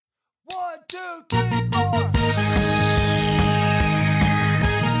1, 2, 3, 4.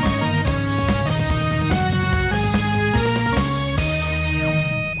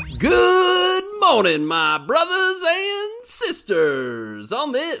 Good morning, my brothers and sisters.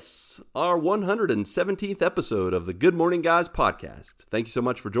 On this, our 117th episode of the Good Morning Guys podcast. Thank you so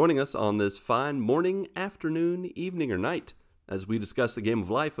much for joining us on this fine morning, afternoon, evening, or night as we discuss the game of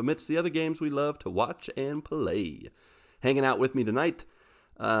life amidst the other games we love to watch and play. Hanging out with me tonight,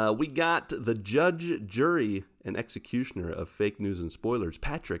 we got the judge, jury, and executioner of fake news and spoilers,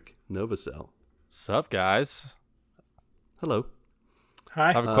 Patrick Novosel. Sup, guys? Hello.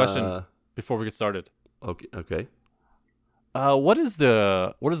 Hi. I have a question before we get started. Okay. What is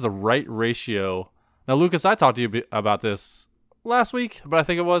the right ratio? Now, Lucas, I talked to you about this last week, but I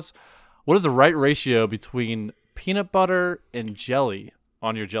think it was, what is the right ratio between peanut butter and jelly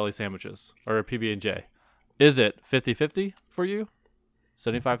on your jelly sandwiches or a PB&J? Is it 50-50 for you?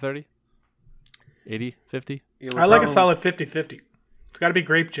 75-30? 80-50? I like a solid 50-50. It's got to be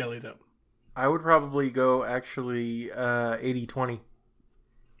grape jelly, though. I would probably go actually 80-20.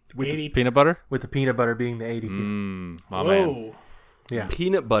 With the peanut butter? With the peanut butter being the 80. My man. Yeah.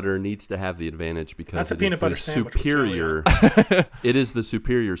 Peanut butter needs to have the advantage because That's a it peanut is butter the sandwich with superior. It is the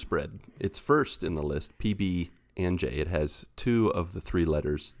superior spread. It's first in the list, PB and J. It has 2 of the 3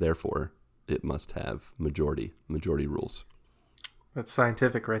 letters. Therefore, it must have majority rules. That's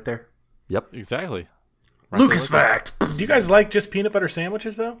scientific right there. Yep. Exactly. Lucas fact. Do you guys like just peanut butter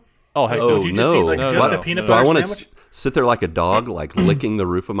sandwiches, though? Oh, heck Oh, no. Would you just eat like no, just no, a peanut Do I butter want to sandwich? sit there like a dog, like licking the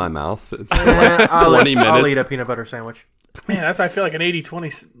roof of my mouth for like 20 minutes? I'll eat a peanut butter sandwich. Man, that's I feel like an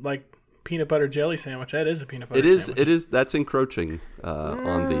 80-20 like peanut butter jelly sandwich. That is a peanut butter sandwich. It is. That's encroaching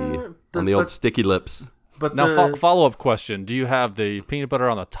on the old sticky lips. But Now, follow-up question. Do you have the peanut butter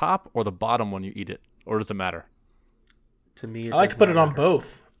on the top or the bottom when you eat it? Or does it matter? to me, I like to put it on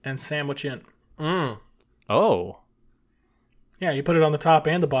both and sandwich in. Oh. Yeah, you put it on the top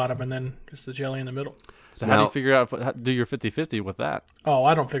and the bottom, and then just the jelly in the middle. So how do Now- you figure out, do your 50-50 with that? Oh,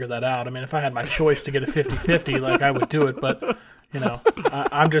 I don't figure that out. I mean, if I had my choice to get a 50-50, like I would do it, but you know,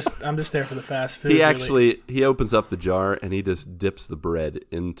 I'm just there for the fast food. He opens up the jar and he just dips the bread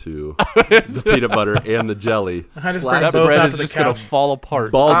into the peanut butter and the jelly. I just slaps bring That both bread out is to the just going to couch. fall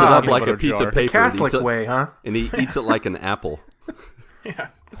apart. balls it up Peanut like a butter piece jar. of paper. Catholic and eats it- way, huh? And he eats it like an apple. Yeah.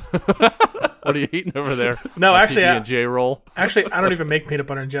 What are you eating over there? No, A actually, PB&J roll? Actually, I don't even make peanut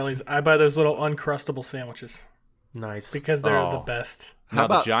butter and jellies. I buy those little uncrustable sandwiches Nice. because they're the Oh. best. Now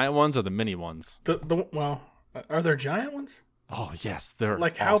about- the giant ones or the mini ones? Well, are there giant ones? Oh, yes. They're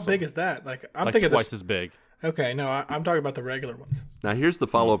Like how awesome. big is that? Like I'm Like thinking twice this. as big. Okay, no, I'm talking about the regular ones. Now here's the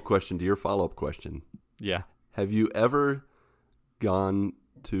follow-up question to your follow-up question. Yeah. Have you ever gone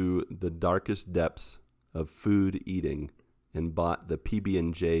to the darkest depths of food eating and bought the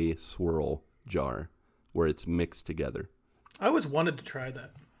PB&J swirl jar where it's mixed together? I always wanted to try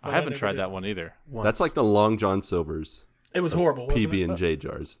that. I haven't tried that one either. That's like the Long John Silver's It was horrible. Wasn't it? PB&J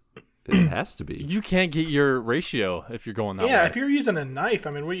jars. It has to be. You can't get your ratio if you're going that Yeah, way. if you're using a knife,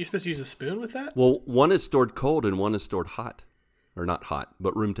 I mean, were you supposed to use a spoon with that? Well, one is stored cold and one is stored hot. Or not hot,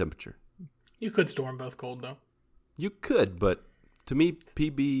 but room temperature. You could store them both cold though. You could, but to me,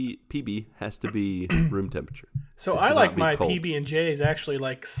 PB has to be room temperature. So It I should like not be my cold. PB&Js actually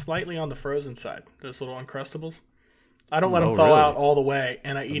like slightly on the frozen side. Those little Uncrustables. I don't let them Oh, thaw really? out all the way,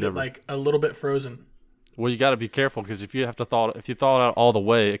 and I eat never- it like a little bit frozen. Well, you got to be careful because if you thaw it out all the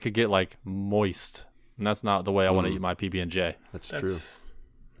way, it could get like moist, and that's not the way I want to eat my PB&J. That's true.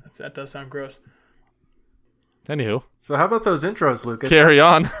 That does sound gross. Anywho, So how about those intros, Lucas? carry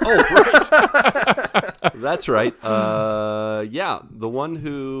on. That's right. Yeah, the one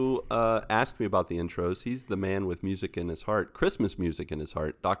who asked me about the intros, he's the man with music in his heart, Christmas music in his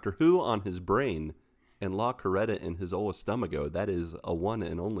heart, Doctor Who on his brain, and La Coretta in his old stomacho. That is a one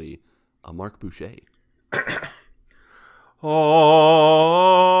and only Marc Boucher.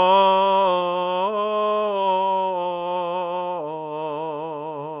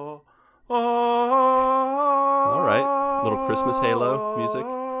 All right, little Christmas halo music.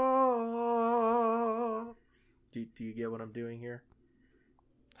 Do you get what I'm doing here?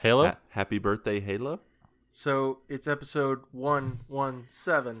 Halo? Happy birthday, Halo. So it's episode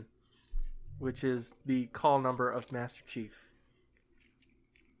 117, which is the call number of Master Chief.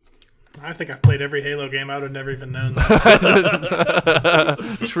 I think I've played every Halo game. I would have never even known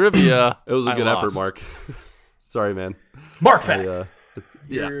that. Trivia. It was a I good effort, lost. Mark. Sorry, man. Mark fact. That's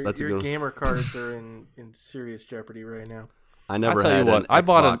a Your good one. gamer cards are in serious jeopardy right now. I never I tell you had what, an I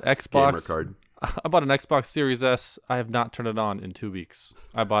bought an Xbox gamer Xbox. card. I bought an Xbox Series S. I have not turned it on in 2 weeks.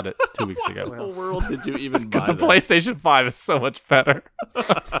 I bought it 2 weeks What ago. in the world did you even buy? Because the PlayStation 5 is so much better.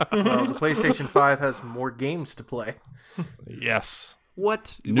 Well, the PlayStation 5 has more games to play. Yes.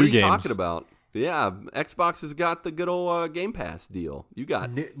 What? New What are you games. talking about? Yeah, Xbox has got the good old Game Pass deal. You got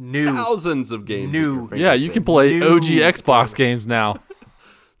New thousands of games. new- at your Yeah, you can fingertips. play New OG Xbox games. games now.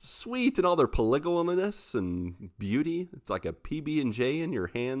 Sweet, and all their polygonalness and beauty. It's like a PB&J in your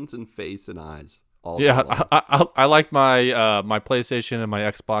hands and face and eyes. All day Yeah, long. I like my my PlayStation and my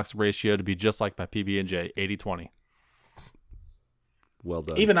Xbox ratio to be just like my PB&J, 80-20. Well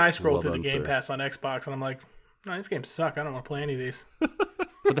done. Even I scroll Well through done, the Game sir. Pass on Xbox, and I'm like, no, these games suck. I don't want to play any of these.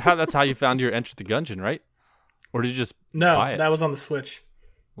 But that's how you found your Enter the Gungeon, right? Or did you just No, buy it? that was on the Switch.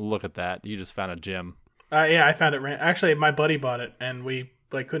 Look at that. You just found a gem. Yeah, I found it. Actually, my buddy bought it, and we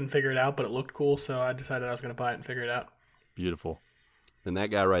couldn't figure it out, but it looked cool, so I decided I was going to buy it and figure it out. Beautiful. And that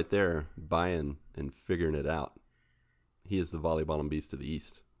guy right there, buying and figuring it out, he is the volleyball and beast of the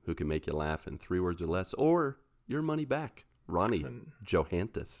East, who can make you laugh in 3 words or less, or your money back. Ronnie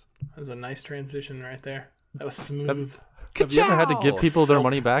Johantis. That was a nice transition right there. That was smooth. Have you ever had to give people their Silk.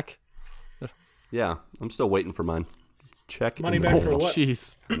 money back? Yeah, I'm still waiting for mine. Check Money in the back for mail. what?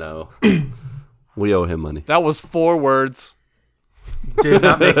 Jeez. No. We owe him money. That was 4 words. Did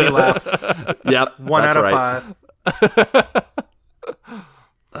not make me laugh. Yep. 1 that's out of right.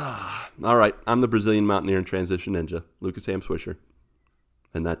 5. All right. I'm the Brazilian mountaineer and transition ninja, Lucas Ham Swisher.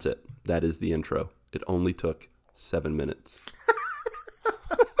 And that's it. That is the intro. It only took 7 minutes.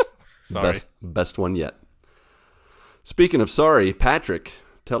 Sorry. Best one yet. Speaking of sorry, Patrick,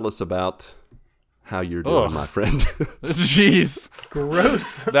 tell us about how you're doing, Ugh. my friend. Jeez.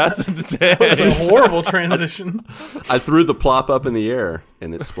 Gross. That's That's a horrible transition. I threw the plop up in the air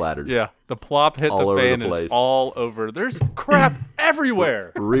and it splattered. Yeah, the plop hit All the over the fan and place. it's all over. There's crap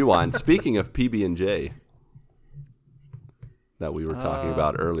everywhere. Rewind. Speaking of PB&J that we were talking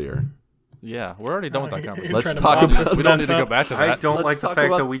about earlier. Yeah, we're already done with that You're conversation. Let's trying to talk mop about- this We don't mess need to go up. back to I that. don't Let's like the talk fact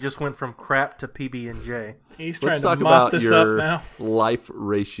about- that we just went from crap to PB&J. He's trying Let's to talk mop about this your up now. life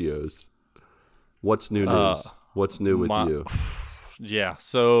ratios. What's new news? What's new with you? Yeah,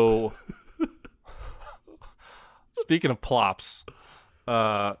 so speaking of plops,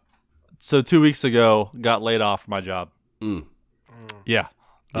 so 2 weeks ago, got laid off from my job. Yeah,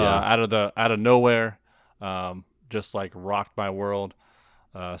 Yeah. out of nowhere, just like rocked my world.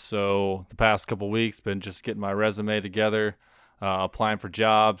 So the past couple weeks, been just getting my resume together, applying for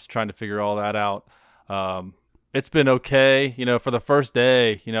jobs, trying to figure all that out. It's been okay, for the first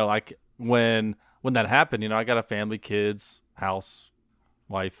day, like when that happened, I got a family, kids, house,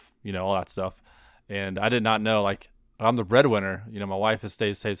 wife, all that stuff. And I did not know, like, I'm the breadwinner. My wife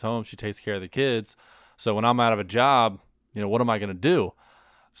stays home. She takes care of the kids. So when I'm out of a job, what am I going to do?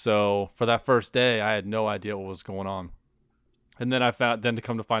 So for that first day, I had no idea what was going on. And then to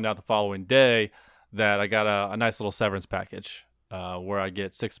come to find out the following day that I got a nice little severance package where I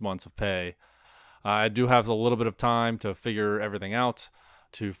get 6 months of pay. I do have a little bit of time to figure everything out,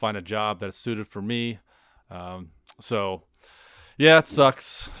 to find a job that is suited for me. So yeah, it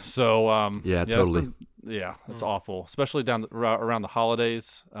sucks. So Yeah, it's totally. it's awful, especially around the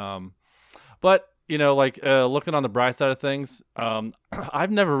holidays. But looking on the bright side of things,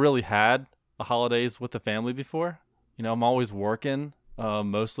 I've never really had a holidays with the family before. I'm always working,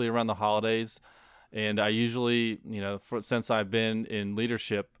 mostly around the holidays, and I usually, since I've been in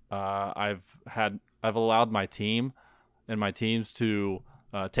leadership, I've allowed my team and my teams to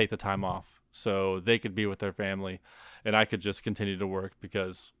take the time off so they could be with their family, and I could just continue to work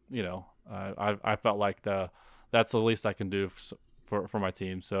because I felt like that's the least I can do for my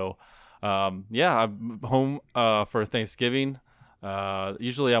team. So I'm home for Thanksgiving.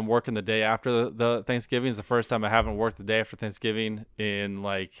 Usually I'm working the day after the Thanksgiving. It's the first time I haven't worked the day after Thanksgiving in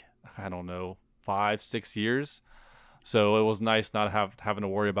 5-6 years. So it was nice not having to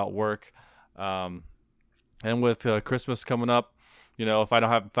worry about work. And with Christmas coming up, if I don't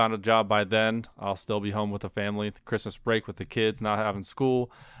have found a job by then, I'll still be home with the family. The Christmas break with the kids, not having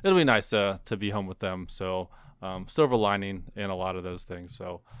school. It'll be nice to be home with them. So silver lining in a lot of those things.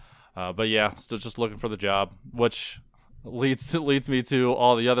 So, but yeah, still just looking for the job, which leads me to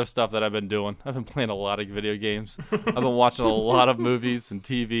all the other stuff that I've been doing. I've been playing a lot of video games. I've been watching a lot of movies and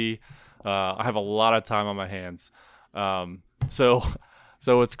TV. I have a lot of time on my hands. So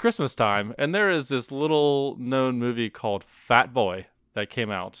it's Christmas time, and there is this little known movie called Fat Boy that came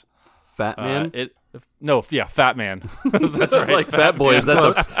out. Fat Man? Fat Man. That's right. Like Fat Boy. Is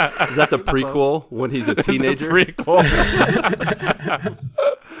that the prequel when he's a teenager? It's a prequel.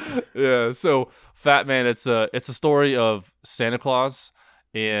 Yeah. So Fat Man, it's a story of Santa Claus,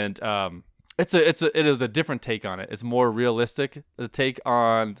 and it is a different take on it. It's more realistic, the take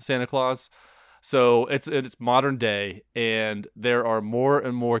on Santa Claus. So it's modern day, and there are more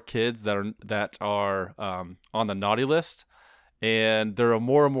and more kids that are on the naughty list, and there are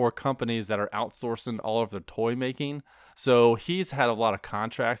more and more companies that are outsourcing all of their toy making. So he's had a lot of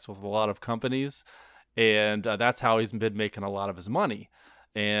contracts with a lot of companies, and that's how he's been making a lot of his money.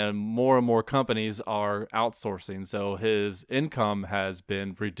 And more companies are outsourcing, so his income has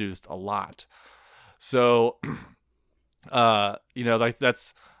been reduced a lot. So, like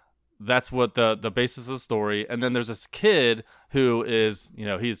that's what the basis of the story. And then there's this kid who is,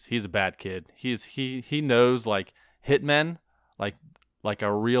 he's a bad kid. He knows like hitmen, like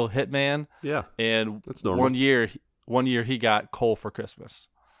a real hitman. Yeah, and that's normal. One year he got coal for Christmas,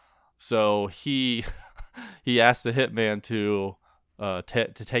 so he asked the hitman to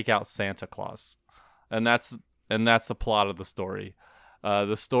take out Santa Claus, and that's the plot of the story.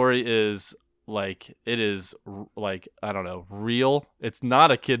 The story is like, it is like, I don't know, real. It's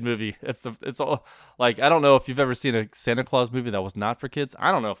not a kid movie. It's all like, I don't know if you've ever seen a Santa Claus movie that was not for kids.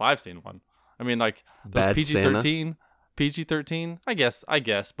 I don't know if I've seen one. I mean, like those PG-13, I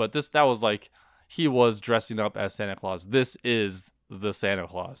guess, but that was like, he was dressing up as Santa Claus. This is the Santa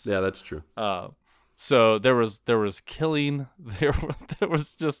Claus. Yeah, that's true. So there was killing. There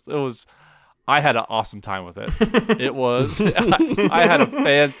was. I had an awesome time with it. It was. I had a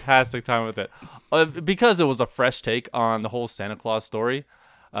fantastic time with it because it was a fresh take on the whole Santa Claus story.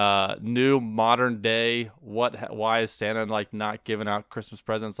 New modern day. Why is Santa like not giving out Christmas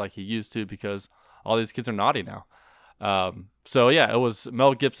presents like he used to? Because all these kids are naughty now. So yeah, it was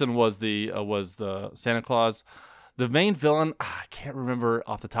Mel Gibson was the Santa Claus. The main villain, I can't remember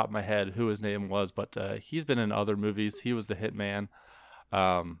off the top of my head who his name was, but he's been in other movies. He was the hitman.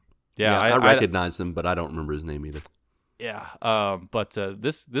 I recognize him, but I don't remember his name either. Yeah. But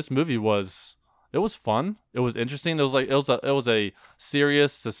this movie was fun. It was interesting. It was a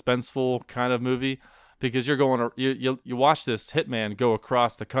serious, suspenseful kind of movie, because you watch this hitman go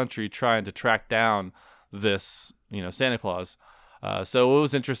across the country trying to track down this Santa Claus. So it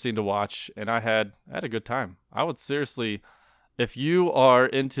was interesting to watch, and I had a good time. I would seriously, if you are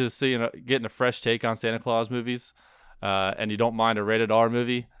into getting a fresh take on Santa Claus movies, and you don't mind a rated R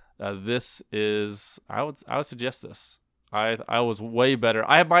movie, this is, I would suggest this. I was way better.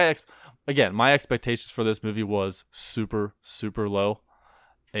 I have my expectations for this movie was super, super low,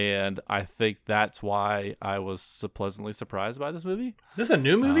 and I think that's why I was pleasantly surprised by this movie. Is this a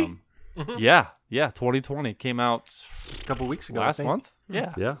new movie? Yeah, 2020 came out a couple weeks ago, last month.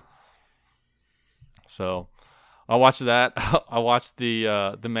 Yeah. So I watched that. I watched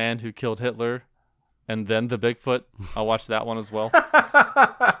the Man Who Killed Hitler, and then the Bigfoot. I watched that one as well.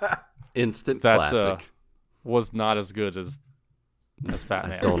 Instant that classic. Was not as good as Fat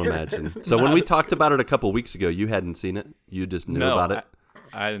Man. I don't imagine. So when we talked about it a couple weeks ago, you hadn't seen it. You just knew about it.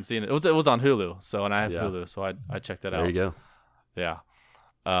 I hadn't seen it. It was on Hulu. So, and I have Hulu, so I checked that out. There you go. Yeah.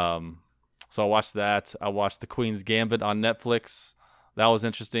 So I watched that. I watched The Queen's Gambit on Netflix. That was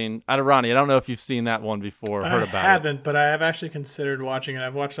interesting. Ronnie, I don't know if you've seen that one before, heard about it. I haven't, but I have actually considered watching it.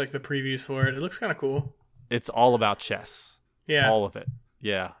 I've watched like the previews for it. It looks kind of cool. It's all about chess. Yeah. All of it.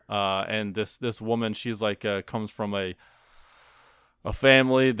 Yeah. And this woman, she's like comes from a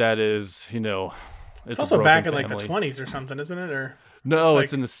family that is, it's also back in family. like the 20s or something, isn't it? Or no, it's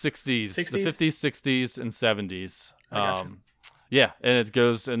it's in the 60s, the 50s, 60s, and 70s. I gotcha. Yeah, and it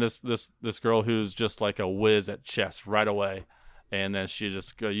goes, and this girl who's just like a whiz at chess right away, and then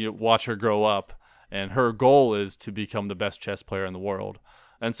you watch her grow up, and her goal is to become the best chess player in the world.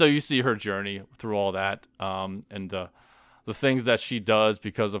 And so you see her journey through all that, and the things that she does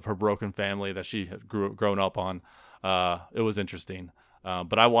because of her broken family that she had grown up on. It was interesting,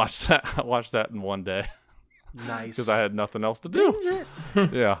 but I watched that in one day. Nice, because I had nothing else to do.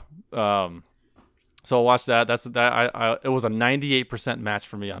 Yeah. So I watched that. It was a 98% match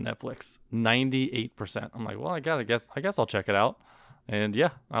for me on Netflix. 98%. I'm like, well, I guess I'll check it out. And yeah,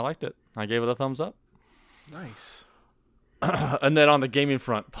 I liked it. I gave it a thumbs up. Nice. And then on the gaming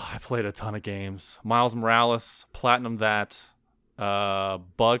front, I played a ton of games. Miles Morales, platinum that.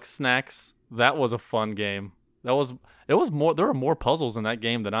 Bug Snacks. That was a fun game. It was more. There were more puzzles in that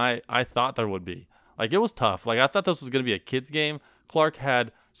game than I thought there would be. Like, it was tough. Like, I thought this was going to be a kid's game. Clark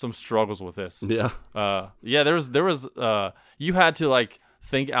had some struggles with this. Yeah. There was you had to like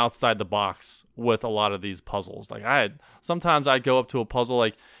think outside the box with a lot of these puzzles. Like, sometimes I'd go up to a puzzle,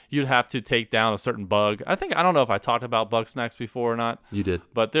 like you'd have to take down a certain bug. I don't know if I talked about Bug Snacks before or not. You did.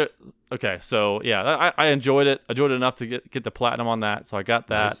 But okay, so yeah, I enjoyed it. I enjoyed it enough to get the platinum on that. So I got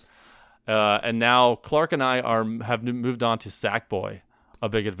that. Nice. And now Clark and I have moved on to Sackboy. a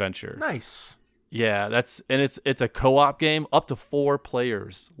big adventure. Nice. Yeah, it's a co-op game, up to 4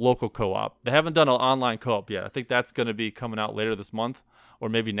 players, local co-op. They haven't done an online co-op yet. I think that's going to be coming out later this month or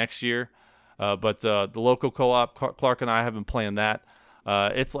maybe next year. But the local co-op, Clark and I have been playing that.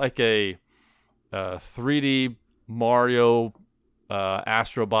 It's like a 3D Mario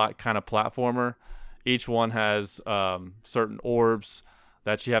Astrobot kind of platformer. Each one has certain orbs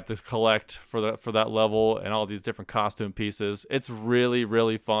that you have to collect for that level, and all these different costume pieces. It's really,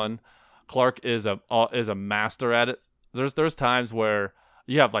 really fun. Clark is a master at it. There's times where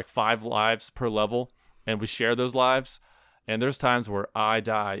you have like 5 lives per level, and we share those lives. And there's times where I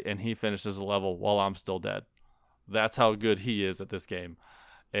die and he finishes the level while I'm still dead. That's how good he is at this game.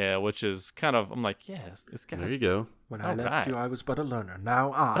 Which is kind of, I'm like, yes, it's kind of. There you go. When I left you, I was but a learner.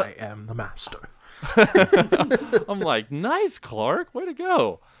 Now I am the master. I'm like, nice, Clark, way to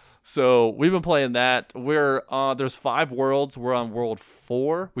go. So we've been playing that. There's 5 worlds. We're on world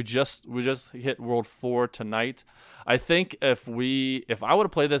 4. We just hit world 4 tonight. I think if I would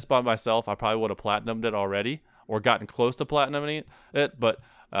have played this by myself, I probably would have platinumed it already or gotten close to platinuming it. But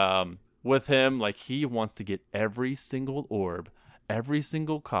with him, like, he wants to get every single orb, every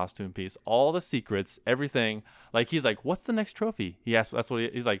single costume piece, all the secrets, everything. Like, he's like, what's the next trophy? He asked. That's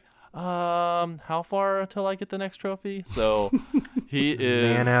what he's like. How far until I get the next trophy? So he is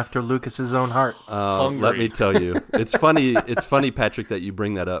man after Lucas's own heart. Let me tell you, it's funny. It's funny, Patrick, that you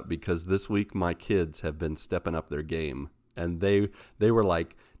bring that up, because this week my kids have been stepping up their game, and they were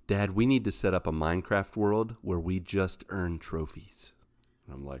like, "Dad, we need to set up a Minecraft world where we just earn trophies."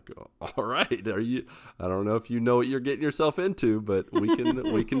 And I'm like, oh, "All right, are you? I don't know if you know what you're getting yourself into, but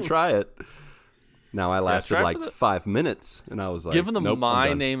we can try it." Now I lasted like 5 minutes, and I was like, "Give them nope,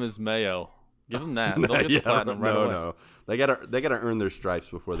 my name is Mayo. Give them that. They'll get the platinum right away." No, they gotta earn their stripes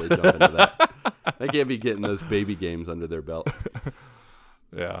before they jump into that. They can't be getting those baby games under their belt.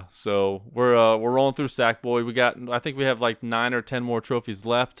 Yeah, so we're rolling through Sackboy. I think we have like 9 or 10 more trophies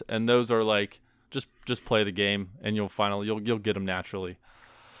left, and those are like just play the game, and you'll get them naturally.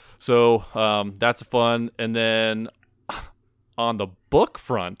 So that's fun. And then on the book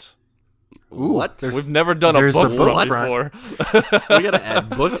front. Ooh, what? We've never done a book front before. We gotta add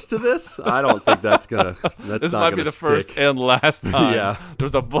books to this? I don't think that's gonna. This might be the first and last time. Yeah.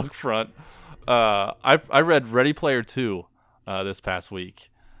 There's a book front. I read Ready Player 2 this past week,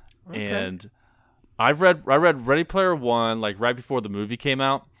 and I read Ready Player 1 like right before the movie came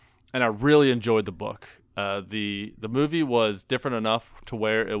out, and I really enjoyed the book. The movie was different enough to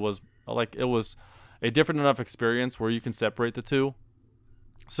where it was a different enough experience where you can separate the two.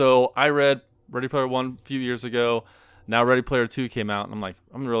 So I read Ready Player 1 a few years ago. Now Ready Player 2 came out, and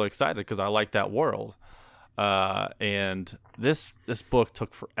I'm really excited because I like that world. And this book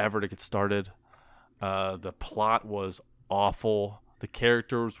took forever to get started. The plot was awful. The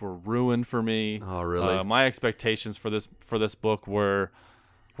characters were ruined for me. Oh, really? My expectations for this book were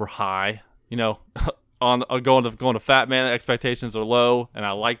high. You know, on going to Fat Man, expectations are low, and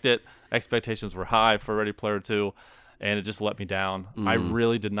I liked it. Expectations were high for Ready Player 2. And it just let me down. I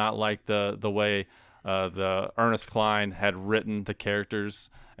really did not like the way the Ernest Cline had written the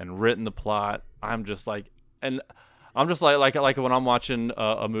characters and written the plot. I'm just like when I'm watching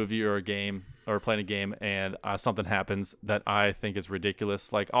a movie or a game or playing a game and something happens that I think is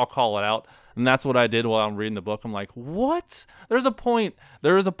ridiculous. Like, I'll call it out, and that's what I did while I'm reading the book. I'm like, what? There is a point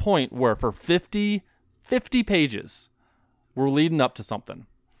where for 50 pages, we're leading up to something,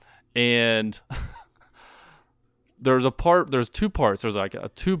 and. There's 2 parts. There's like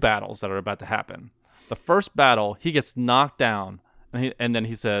 2 battles that are about to happen. The first battle, he gets knocked down, and then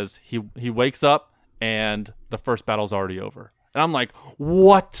he says he wakes up, and the first battle's already over. And I'm like,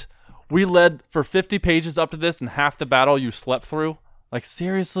 what? We led for 50 pages up to this, and half the battle you slept through? Like,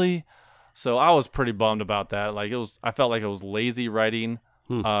 seriously? So I was pretty bummed about that. Like, I felt like it was lazy writing.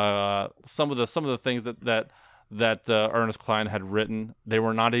 Some of the things that Ernest Cline had written, they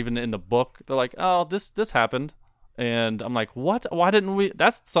were not even in the book. They're like, oh, this happened. And I'm like, what? Why didn't we?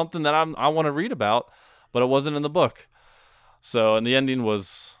 That's something that I want to read about, but it wasn't in the book. So, and the ending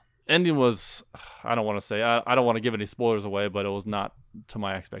was, I don't want to say, I don't want to give any spoilers away, but it was not to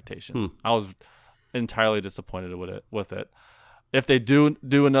my expectation. I was entirely disappointed with it. If they do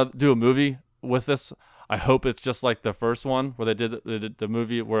a movie with this, I hope it's just like the first one where they did the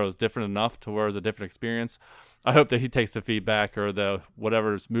movie where it was different enough to where it was a different experience. I hope that he takes the feedback, or the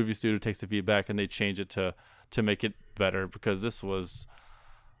whatever movie studio takes the feedback, and they change it to make it better, because this was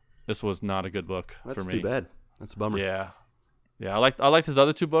not a good book for me. That's too bad. That's a bummer. Yeah. I liked his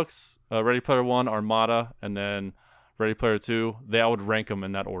other 2 books, Ready Player 1, Armada, and then Ready Player 2. I would rank them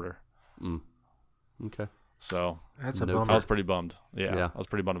in that order. Okay. So That's a No bummer. I was pretty bummed. Yeah. I was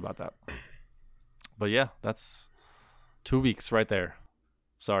pretty bummed about that. But yeah, that's 2 weeks right there.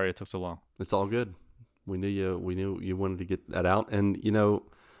 Sorry it took so long. It's all good. We knew you wanted to get that out, and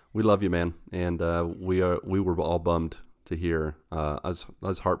we love you, man. And we were all bummed to hear. I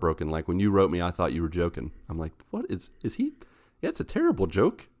was heartbroken. Like when you wrote me, I thought you were joking. I'm like, what is he? Yeah, it's a terrible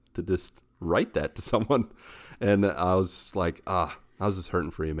joke to just write that to someone. And I was like, I was just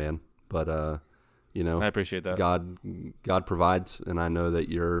hurting for you, man. But I appreciate that. God provides, and I know that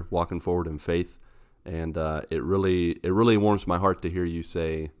you're walking forward in faith. And it really warms my heart to hear you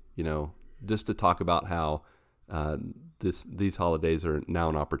say, just to talk about how these holidays are now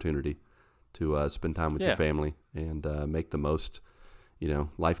an opportunity to spend time with your family and make the most.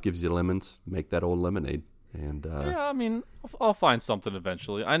 Life gives you lemons, make that old lemonade. And I mean, I'll find something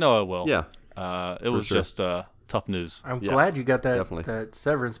eventually. I know I will. Yeah, it was sure. just tough news. I'm glad you got definitely. that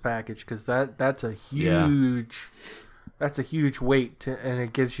severance package, because that's a huge weight, and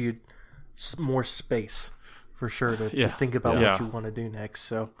it gives you more space for sure to think about what you want to do next.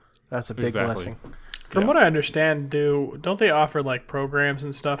 So that's a big blessing. From what I understand, don't they offer like programs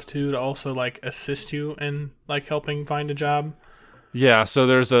and stuff too to also like assist you in like helping find a job? Yeah, so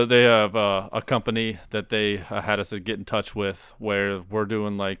they have a company that they had us get in touch with where we're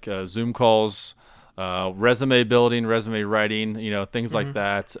doing like Zoom calls, resume building, resume writing, things like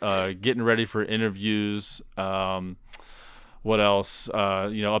that, getting ready for interviews. What else?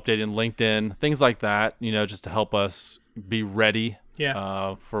 Updating LinkedIn, things like that, just to help us be ready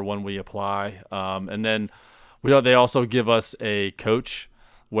for when we apply. And then they also give us a coach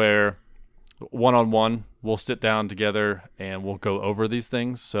where one-on-one we'll sit down together and we'll go over these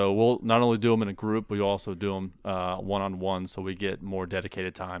things. So we'll not only do them in a group, we also do them one-on-one, so we get more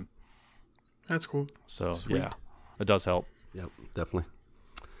dedicated time. That's cool. So Sweet. yeah, it does help. Yep, definitely.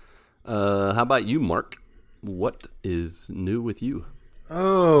 How about you, Mark? What is new with you?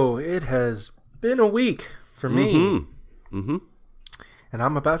 Oh, it has been a week for me. Mm-hmm. And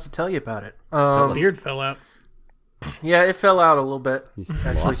I'm about to tell you about it. His beard fell out. Yeah, it fell out a little bit.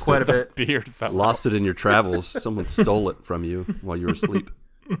 Actually, Lost quite it. a bit. Beard fell Lost it in your travels. Someone stole it from you while you were asleep.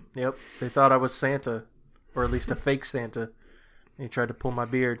 Yep, they thought I was Santa, or at least a fake Santa. He tried to pull my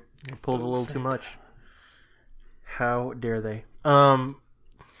beard. He pulled a little too much. How dare they?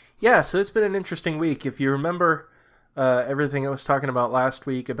 Yeah, so it's been an interesting week. If you remember everything I was talking about last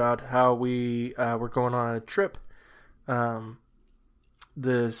week about how we were going on a trip, the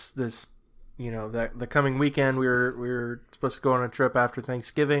coming weekend we were supposed to go on a trip after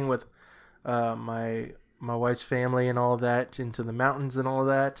Thanksgiving with my wife's family and all of that into the mountains and all of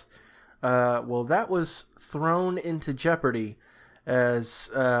that. Well, that was thrown into jeopardy as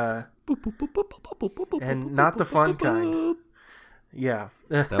and not the fun kind. Yeah.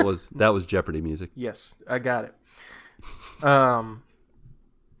 That was Jeopardy music. Yes, I got it.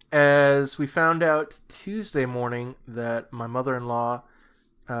 As we found out Tuesday morning that my mother-in-law,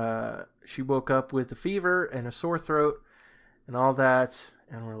 she woke up with a fever and a sore throat and all that,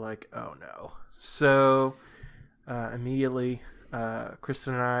 and we're like, oh no. So immediately,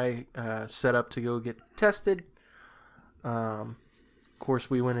 Kristen and I set up to go get tested. Of course,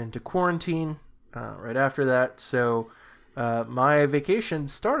 we went into quarantine right after that, so my vacation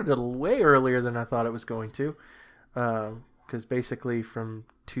started way earlier than I thought it was going to, because basically from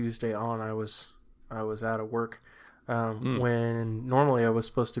Tuesday on I was out of work when normally I was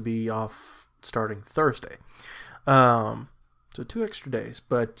supposed to be off starting Thursday, so 2 extra days.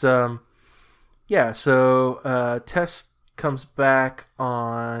 But yeah, so test comes back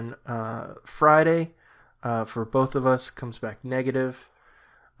on Friday for both of us, comes back negative,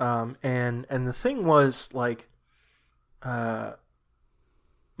 and the thing was like, my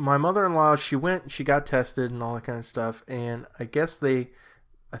mother-in-law, she got tested and all that kind of stuff, and I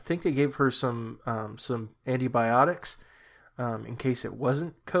think they gave her some antibiotics in case it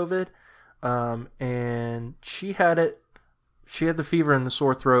wasn't COVID, and she had the fever and the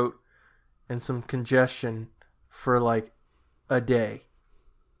sore throat and some congestion for like a day,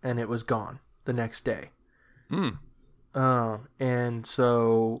 and it was gone the next day. And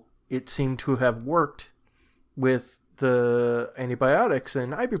so it seemed to have worked with the antibiotics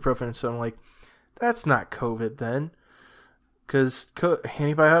and ibuprofen. So I'm like, that's not COVID then, because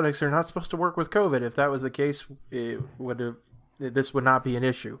antibiotics are not supposed to work with COVID. If that was the case, this would not be an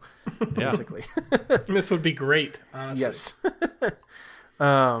issue, basically. This would be great, honestly. Yes.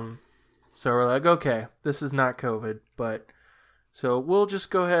 So we're like, okay, this is not COVID, but so we'll just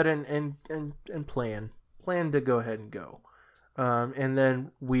go ahead and plan to go ahead and go. And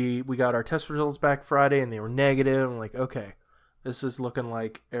then we got our test results back Friday, and they were negative. I'm like, okay, this is looking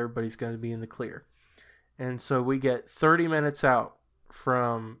like everybody's going to be in the clear. And so we get 30 minutes out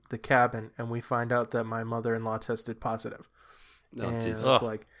from the cabin, and we find out that my mother-in-law tested positive. Oh, and Jesus. it's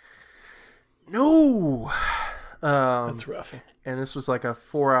like, no. That's rough. And this was like a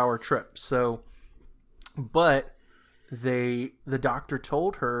 4-hour trip. So, but the doctor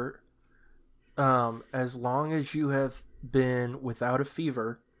told her, as long as you have been without a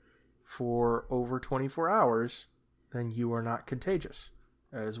fever for over 24 hours, then you are not contagious.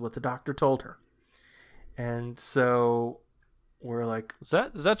 That is what the doctor told her. And so we're like, Is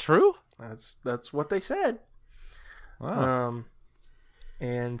that true? that's what they said. Wow.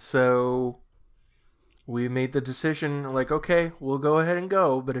 And so we made the decision, like, okay, we'll go ahead and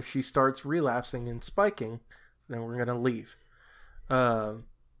go, but if she starts relapsing and spiking, then we're gonna leave.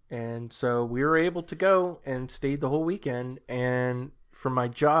 And so we were able to go and stayed the whole weekend. And for my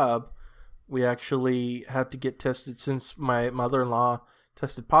job, we actually have to get tested. Since my mother-in-law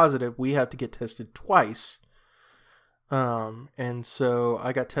tested positive, we have to get tested twice. And so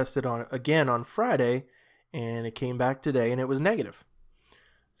I got tested again on Friday, and it came back today, and it was negative.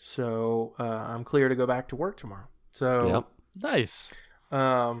 So I'm clear to go back to work tomorrow. So Yep. Nice.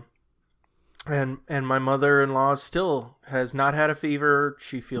 and my mother-in-law still has not had a fever.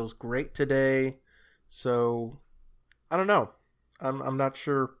 She feels great today. So I don't know. I'm not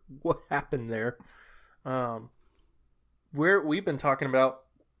sure what happened there. We've been talking about,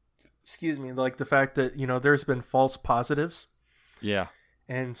 like the fact that, there's been false positives. Yeah.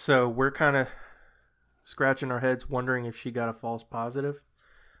 And so we're kind of scratching our heads wondering if she got a false positive.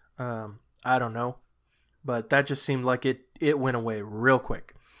 I don't know. But that just seemed like it went away real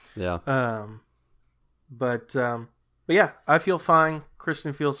quick. Yeah. But yeah, I feel fine.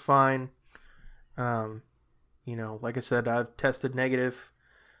 Kristen feels fine. Like I said, I've tested negative,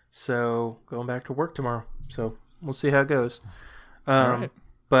 so going back to work tomorrow. So we'll see how it goes. All right.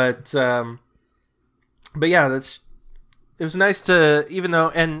 But yeah, it was nice to, even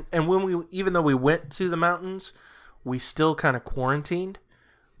though we went to the mountains, we still kind of quarantined.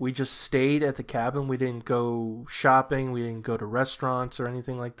 We just stayed at the cabin. We didn't go shopping. We didn't go to restaurants or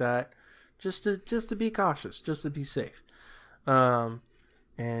anything like that. Just to be cautious, just to be safe.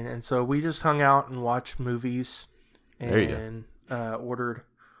 And so we just hung out and watched movies and ordered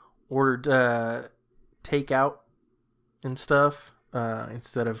takeout and stuff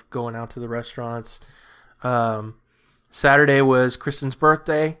instead of going out to the restaurants. Saturday was Kristen's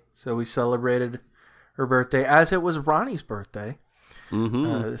birthday, so we celebrated her birthday as it was Ronnie's birthday.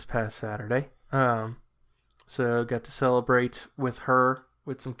 This past Saturday. So got to celebrate with her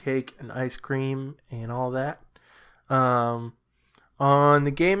with some cake and ice cream and all that. On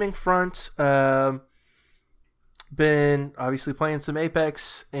the gaming front, been obviously playing some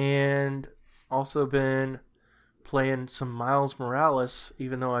Apex and also been playing some Miles Morales.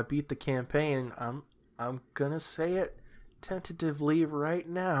 Even though I beat the campaign, I'm gonna say it tentatively right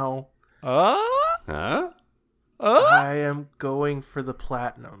now. Huh? I am going for the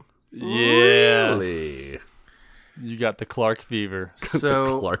platinum. Yes. Really? You got the Clark fever. So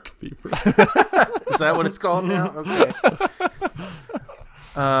The Clark fever. is that what it's called now? Okay.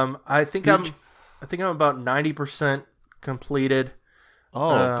 I think I'm about 90% completed.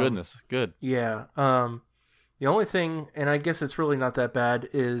 Oh, goodness. Good. Yeah. The only thing, and I guess it's really not that bad,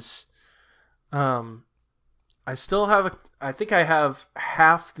 is I still have I think I have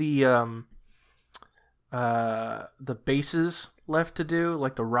half the bases left to do,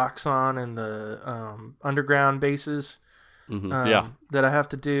 like the Roxxon and the underground bases. That I have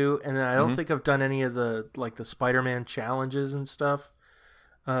to do, and then I don't think I've done any of the Spider-Man challenges and stuff.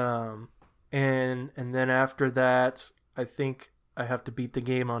 And then after that, I think I have to beat the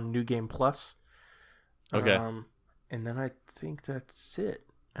game on New Game Plus. Okay. And then I think that's it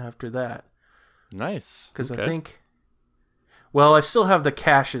after that. Nice. Because Okay. I think, well, I still have the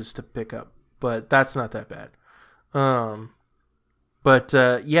caches to pick up, but that's not that bad. But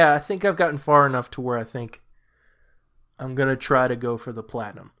yeah, I think I've gotten far enough to where I think I'm gonna try to go for the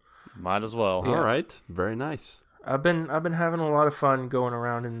platinum. Might as well. All right. Very nice. I've been having a lot of fun going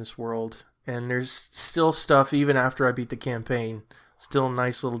around in this world, and there's still stuff even after I beat the campaign. Still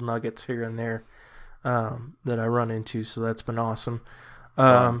nice little nuggets here and there that I run into, so that's been awesome.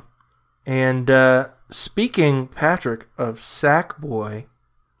 And speaking, Patrick, of Sackboy,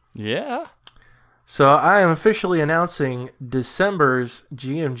 Yeah. so I am officially announcing December's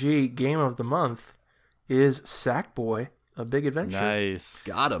GMG Game of the Month is Sackboy, A Big Adventure. Nice.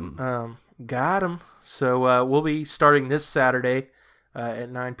 Got him. Got him. So we'll be starting this Saturday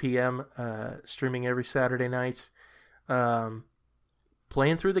at 9 p.m., streaming every Saturday night,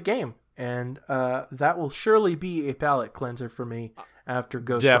 playing through the game. And that will surely be a palate cleanser for me after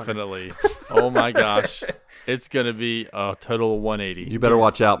Ghost Hunter. Definitely. Oh my gosh. It's going to be a total 180. You better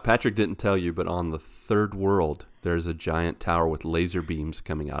watch out. Patrick didn't tell you, but on the third world, there's a giant tower with laser beams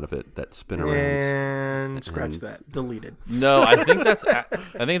coming out of it that spin around. And scratch And- that. Deleted. No, I think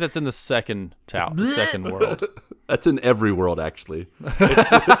that's in the second world. That's in every world, actually. It's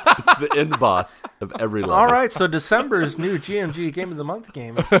the end boss of every level. All right, so December's new GMG Game of the Month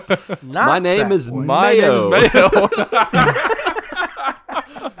game is not My name is Sackboy. My name is Mayo. Mayo.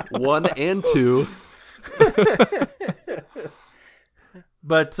 1 and 2.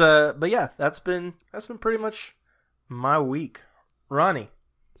 But yeah, that's been pretty much my week. Ronnie.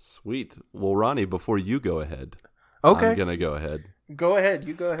 Sweet. Well, Ronnie, before you go ahead, Okay. I'm going to go ahead. Go ahead.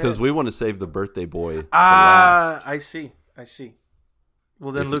 You go ahead. Because we want to save the birthday boy for Ah, last. I see.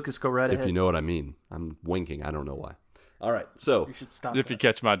 Well, then If you- Lucas, go right ahead. If you know what I mean. I'm winking. I don't know why. All right. So, You should stop. If you that.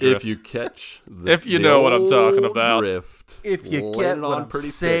 catch my drift. if you catch the, If you the know what I'm talking old about. drift, If you laying get it what on I'm pretty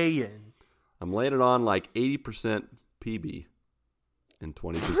thick. saying. I'm laying it on like 80% PB and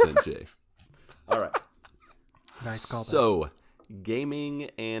 20% J. All right. Nice call. So, gaming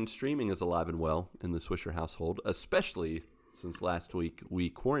and streaming is alive and well in the Swisher household, especially since last week we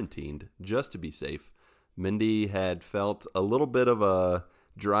quarantined just to be safe. Mindy had felt a little bit of a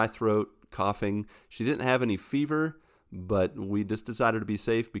dry throat, coughing. She didn't have any fever, but we just decided to be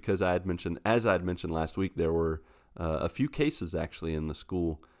safe because as I had mentioned last week, there were a few cases actually in the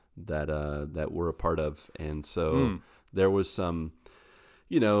school that we're a part of, and so there was some,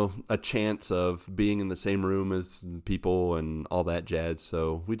 a chance of being in the same room as people and all that jazz.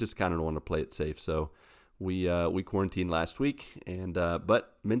 So we just kind of want to play it safe. So we quarantined last week, and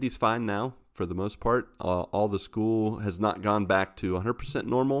but Mindy's fine now for the most part. All the school has not gone back to 100%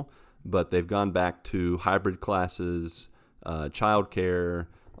 normal, but they've gone back to hybrid classes, childcare.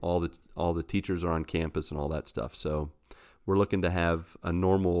 All the teachers are on campus and all that stuff. So we're looking to have a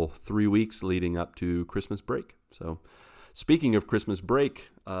normal 3 weeks leading up to Christmas break. So speaking of Christmas break,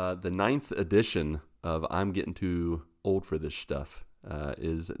 the 9th edition of I'm Getting Too Old for This Stuff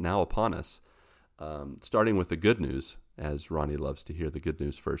is now upon us. Starting with the good news, as Ronnie loves to hear the good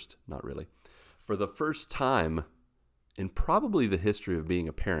news first. Not really. For the first time in probably the history of being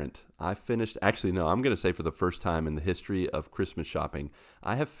a parent, I'm going to say for the first time in the history of Christmas shopping,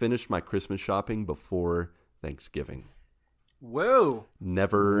 I have finished my Christmas shopping before Thanksgiving. Whoa.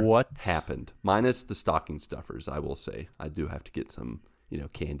 Never What? happened. Minus the stocking stuffers, I will say. I do have to get some,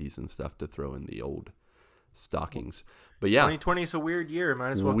 candies and stuff to throw in the old stockings. But yeah, 2020 is a weird year.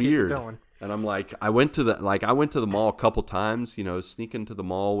 Might as well weird. keep it going. And I'm like, I went to the mall a couple times, sneaking to the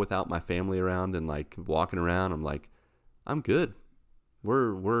mall without my family around and like walking around. I'm like, I'm good.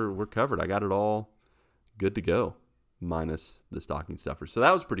 We're covered. I got it all good to go, minus the stocking stuffers. So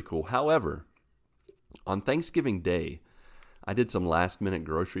that was pretty cool. However, on Thanksgiving Day, I did some last minute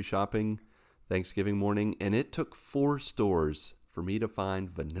grocery shopping Thanksgiving morning, and it took 4 stores for me to find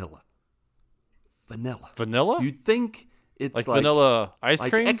vanilla. Vanilla? You'd think it's like vanilla ice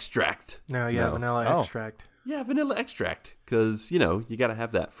like cream? extract. No, vanilla Oh. extract. Yeah, vanilla extract, because you got to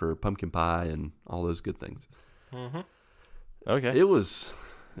have that for pumpkin pie and all those good things. Okay. It was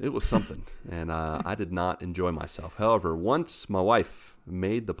something, and I did not enjoy myself. However, once my wife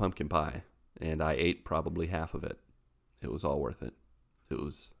made the pumpkin pie, and I ate probably half of it, it was all worth it. It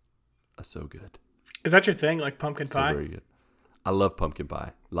was so good. Is that your thing, like pumpkin So pie? very good. I love pumpkin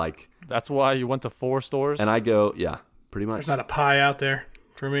pie. That's why you went to 4 stores? And I go, yeah, pretty much. There's not a pie out there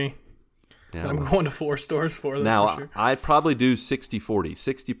for me. Yeah, I'm well. going to 4 stores for this. Now, for sure. I'd probably do 60-40.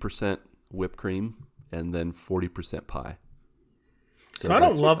 60% whipped cream and then 40% pie. So I don't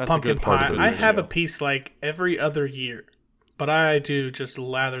that's- love that's a pumpkin good pie. part of I it, have too. a piece like every other year, but I do just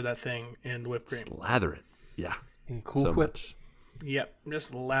lather that thing in whipped cream. Slather it. Yeah. In Cool So Whip. much. Yep,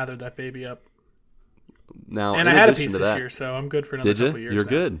 just lather that baby up. Now, And in I had a addition piece to this that, year, so I'm good for another did you? couple years. You're now.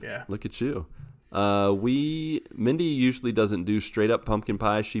 good. Yeah. Look at you. Mindy usually doesn't do straight up pumpkin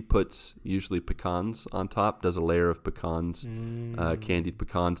pie. She puts usually pecans on top, does a layer of pecans, candied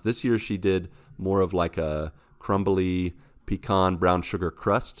pecans. This year she did more of like a crumbly pecan brown sugar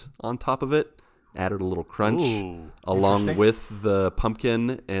crust on top of it. Added a little crunch Ooh, along interesting. with the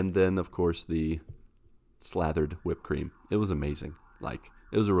pumpkin, and then of course the slathered whipped cream. It was amazing.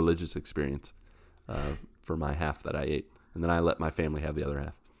 It was a religious experience for my half that I ate, and then I let my family have the other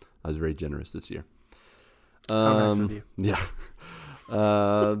half. I was very generous this year. How nice of you. Yeah.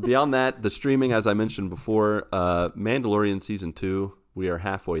 Beyond that, the streaming, as I mentioned before, Mandalorian Season 2, we are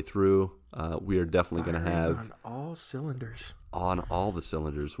halfway through. We are definitely going to Firing have, on all cylinders. on all the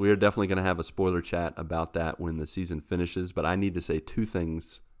cylinders, we are definitely going to have a spoiler chat about that when the season finishes, but I need to say 2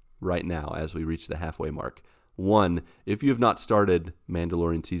 things right now as we reach the halfway mark. One, if you have not started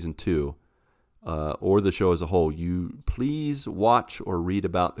Mandalorian Season 2, or the show as a whole, you please watch or read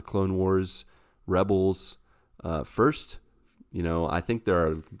about the Clone Wars, Rebels first. I think there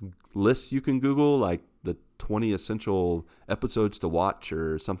are lists you can Google, like the 20 essential episodes to watch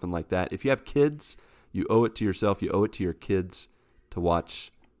or something like that. If you have kids, you owe it to yourself, you owe it to your kids to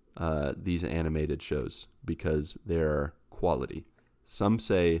watch these animated shows because they're quality. Some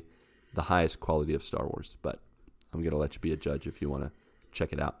say the highest quality of Star Wars, but I'm going to let you be a judge if you want to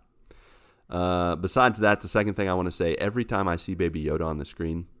check it out. Besides that, the second thing I want to say, every time I see Baby Yoda on the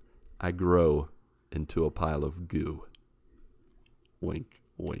screen, I grow into a pile of goo. Wink,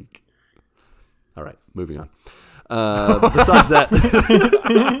 wink. All right, moving on. Besides that,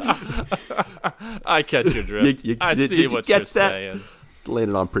 I catch your drift. I see what you're saying.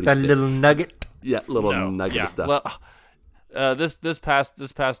 Landed on pretty That thick. little nugget. Yeah, little nugget of stuff. Well, this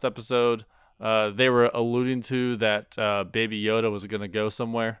past episode, they were alluding to that Baby Yoda was going to go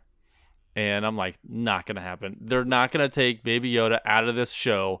somewhere, and I'm like, not going to happen. They're not going to take Baby Yoda out of this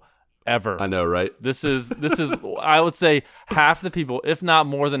show ever. I know, right? This is I would say half the people, if not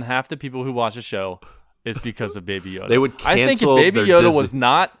more than half the people who watch the show, is because of Baby Yoda. They would I think if cancel Baby their Yoda Disney- was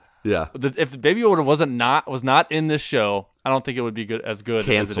not. Yeah, If Baby Yoda was not in this show, I don't think it would be good as it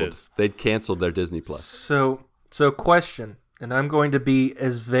canceled. is. They'd canceled their Disney Plus. So question, and I'm going to be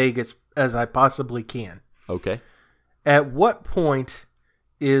as vague as I possibly can. Okay. At what point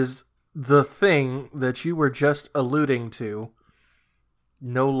is the thing that you were just alluding to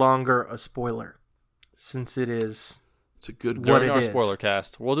no longer a spoiler? Since it is It's a good What During it our is. spoiler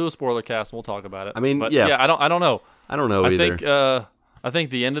cast, we'll do a spoiler cast and we'll talk about it. I mean, but yeah. I don't know. I don't know I either.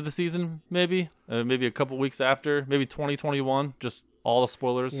 think the end of the season, maybe a couple weeks after, maybe 2021. Just all the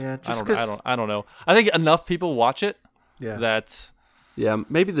spoilers. Yeah, just I don't know. I think enough people watch it yeah. that Yeah,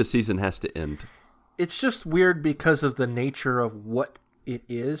 maybe the season has to end. It's just weird because of the nature of what it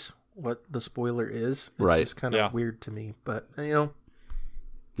is, what the spoiler is. It's Right. just kind of weird to me, but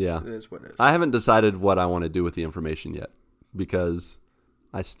Yeah. it is what it is. I haven't decided what I want to do with the information yet because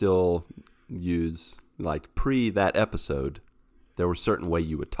I still use, like, pre that episode, there were certain way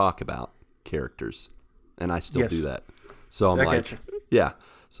you would talk about characters, and I still Yes. do that. So I'm I like, getcha. yeah.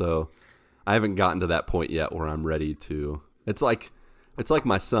 So I haven't gotten to that point yet where I'm ready to. It's like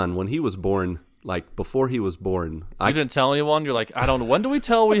my son when he was born. Like before he was born, you didn't tell anyone. You're like, I don't know. When do we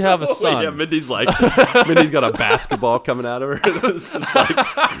tell we have a son? Yeah, Mindy's like, Mindy's got a basketball coming out of her. It's just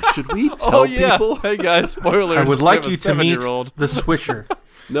like, should we tell people? Hey guys, spoilers. I would We like have a you to meet 7-year-old. the Swisher.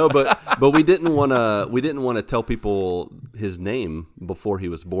 No, but we didn't want to tell people his name before he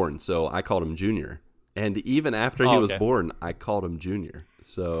was born. So I called him Junior, and even after he was born, I called him Junior.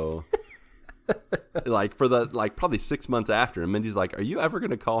 So. Like for probably 6 months after, and Mindy's like, "Are you ever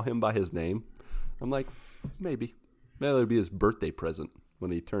gonna call him by his name?" I'm like, maybe it'll be his birthday present when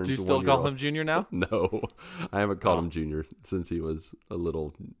he turns. Do you still 1 year call old. him Junior now? No, I haven't called him Junior since he was a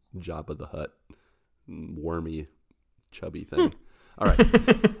little Jabba the Hutt, wormy, chubby thing. All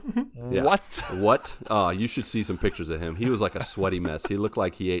right. Yeah. What? Oh, you should see some pictures of him. He was like a sweaty mess. He looked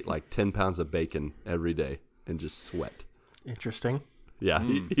like he ate like 10 pounds of bacon every day and just sweat. Interesting. Yeah,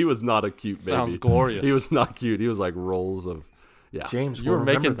 he was not a cute baby. Sounds glorious. He was not cute. He was like rolls of, yeah. James, You were will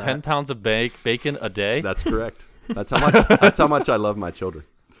making remember 10 that. pounds of bacon a day? That's correct. That's how much I love my children.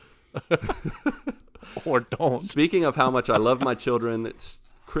 Or don't. Speaking of how much I love my children, it's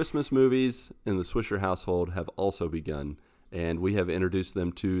Christmas movies in the Swisher household have also begun, and we have introduced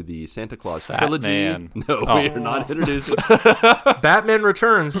them to the Santa Claus trilogy. Man. No, we are not introducing. Batman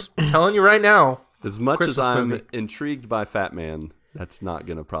Returns. I'm telling you right now. As much Christmas as I'm movie. intrigued by Fat Man, that's not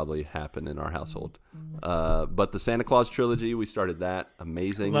going to probably happen in our household. But the Santa Claus trilogy, we started that.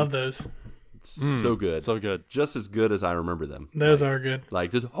 Amazing. Love those. So good. So good. Just as good as I remember them. Those are good.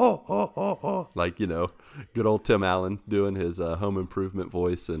 Like just like good old Tim Allen doing his home improvement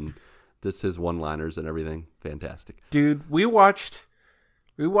voice and just his one-liners and everything. Fantastic. Dude, we watched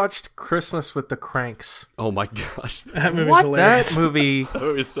Christmas with the Cranks. Oh my gosh, That movie's hilarious. That movie,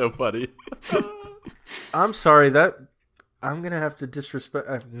 oh, it's so funny. I'm sorry, that I'm going to have to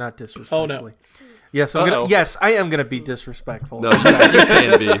disrespect not disrespectfully. Oh, no. Yes, I am going to be disrespectful. No, you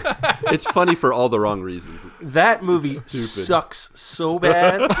can be. It's funny for all the wrong reasons. That movie stupid. sucks so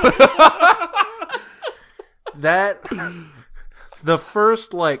bad. That the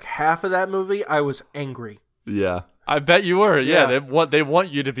first half of that movie, I was angry. Yeah, I bet you were. Yeah, Yeah. they want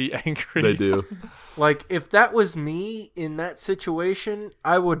you to be angry. they do. Like, if that was me in that situation,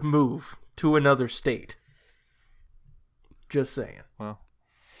 I would move to another state. Just saying. Well,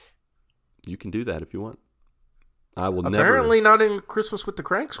 You can do that if you want. I will Apparently not in Christmas with the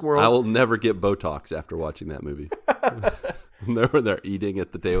Cranks world. I will never get Botox after watching that movie. They're eating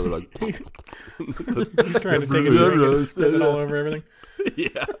at the table. They're like, He's trying to take a drink and spit it all over everything.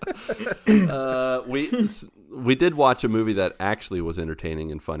 yeah. We did watch a movie that actually was entertaining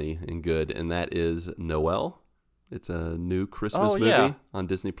and funny and good, and that is Noelle. It's a new Christmas movie on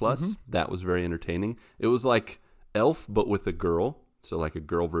Disney Plus. Mm-hmm. That was very entertaining. It was like Elf, but with a girl, so like a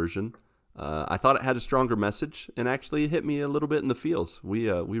girl version. I thought it had a stronger message, and actually hit me a little bit in the feels. We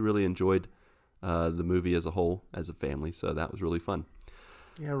really enjoyed the movie as a whole, as a family, so that was really fun.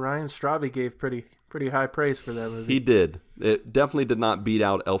 Yeah, Ryan Straube gave pretty high praise for that movie. He did. It definitely did not beat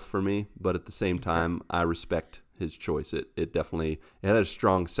out Elf for me, but at the same time, I respect his choice. It had a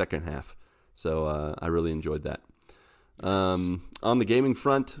strong second half, so I really enjoyed that. On the gaming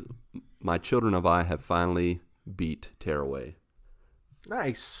front, my children and I have finally beat Tearaway.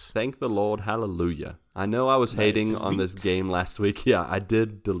 Nice. Thank the Lord, hallelujah. I know I was hating on this game last week. Yeah, I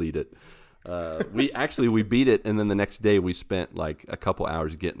did delete it. We beat it, and then the next day we spent like a couple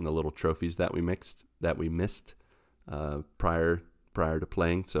hours getting the little trophies that we missed prior to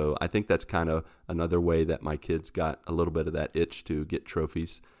playing. So I think that's kind of another way that my kids got a little bit of that itch to get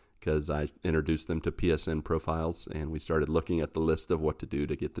trophies, because I introduced them to PSN profiles, and we started looking at the list of what to do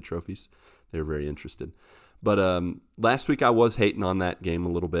to get the trophies. They were very interested. But last week I was hating on that game a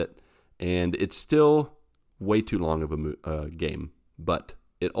little bit, and it's still way too long of a game, but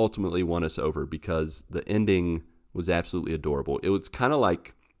it ultimately won us over because the ending was absolutely adorable. It was kind of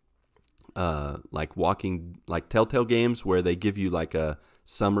like Telltale games where they give you like a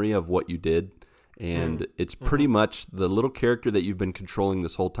summary of what you did, and it's pretty much the little character that you've been controlling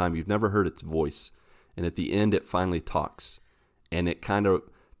this whole time. You've never heard its voice, and at the end it finally talks, and it kind of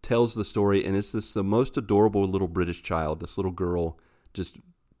tells the story, and it's the most adorable little British child, this little girl, just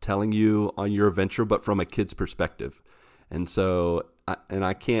telling you on your adventure, but from a kid's perspective. And so,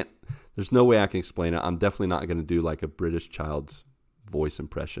 I can't, there's no way I can explain it. I'm definitely not going to do like a British child's voice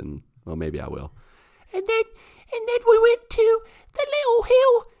impression. Well, maybe I will. And then we went to the little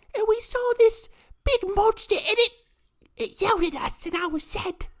hill, and we saw this big monster, and it yelled at us, and I was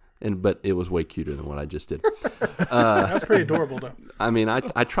sad. But it was way cuter than what I just did. That was pretty adorable, though. I mean,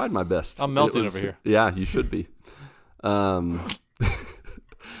 I tried my best. I'm melting over here. Yeah, you should be.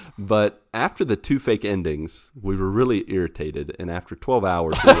 But after the 2 fake endings, we were really irritated, and after 12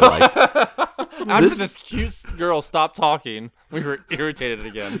 hours, we were like... After this cute girl stopped talking, we were irritated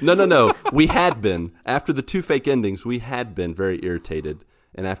again. No. We had been. After the 2 fake endings, we had been very irritated,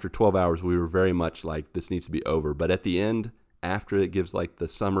 and after 12 hours, we were very much like, this needs to be over. But at the end... after it gives like the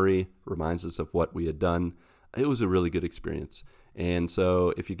summary, reminds us of what we had done, it was a really good experience. And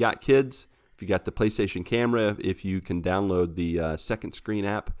so if you got kids, if you got the PlayStation camera, if you can download the Second Screen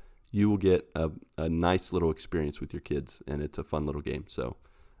app, you will get a nice little experience with your kids, and it's a fun little game. So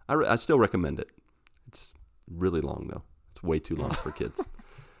I still recommend it. It's really long, though. It's way too long for kids.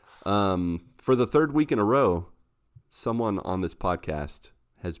 For the 3rd week in a row, someone on this podcast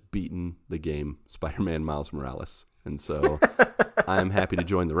has beaten the game Spider-Man Miles Morales. And so I'm happy to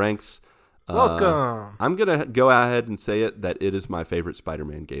join the ranks. Welcome. I'm going to go ahead and say it that it is my favorite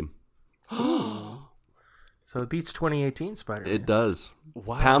Spider-Man game. So it beats 2018 Spider-Man. It does.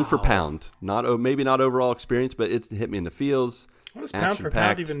 Wow. Pound for pound. Maybe not overall experience, but it hit me in the feels. What does pound for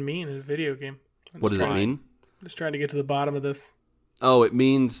pound even mean in a video game? What does it mean? I'm just trying to get to the bottom of this. Oh, it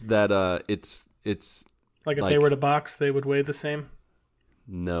means that it's like if they were to box, they would weigh the same?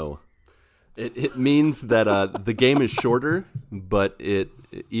 No. It means that the game is shorter, but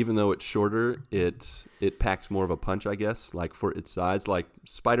even though it's shorter, it packs more of a punch, I guess, like for its size. Like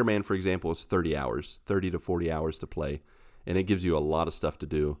Spider-Man, for example, is 30 to 40 hours to play, and it gives you a lot of stuff to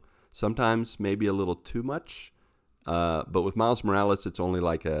do. Sometimes maybe a little too much, but with Miles Morales, it's only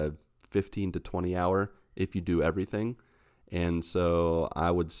like a 15 to 20 hour if you do everything. And so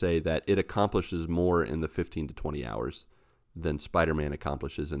I would say that it accomplishes more in the 15 to 20 hours than Spider-Man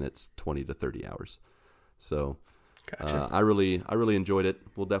accomplishes in its 20 to 30 hours. So gotcha. I really enjoyed it.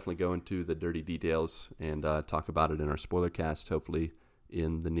 We'll definitely go into the dirty details and talk about it in our spoiler cast, hopefully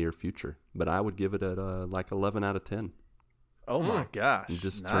in the near future. But I would give it like 11 out of 10. Oh my gosh. And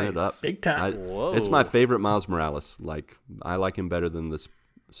just nice. turn it up. Big time. Whoa. It's my favorite Miles Morales. Like, I like him better than this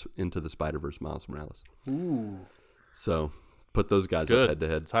Into the Spider-Verse Miles Morales. Ooh. So put those guys Good. up head to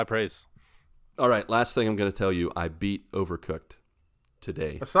head. It's high praise. All right, last thing I'm going to tell you, I beat Overcooked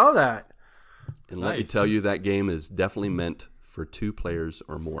today. I saw that. And let me tell you, that game is definitely meant for 2 players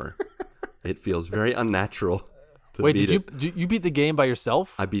or more. It feels very unnatural to Wait, beat did you beat the game by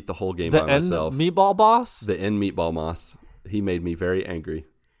yourself? I beat the whole game the by myself. Meatball boss? The end Meatball Moss. He made me very angry.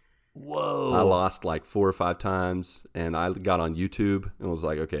 Whoa. I lost like 4 or 5 times, and I got on YouTube and was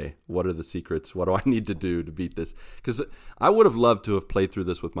like, okay, what are the secrets? What do I need to do to beat this? Because I would have loved to have played through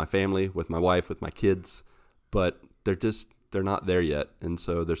this with my family, with my wife, with my kids, but they're not there yet. And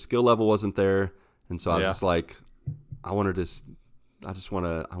so their skill level wasn't there. And so I was just like, I want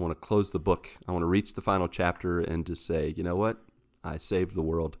to close the book. I want to reach the final chapter and just say, you know what? I saved the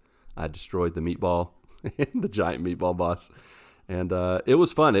world. I destroyed the meatball, the giant meatball boss. And it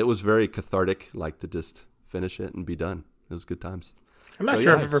was fun. It was very cathartic, like to just finish it and be done. It was good times. I'm not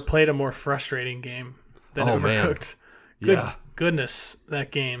sure I've ever played a more frustrating game than Overcooked. Goodness,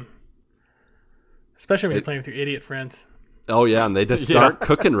 that game. Especially when you're playing with your idiot friends. Oh, yeah, and they just start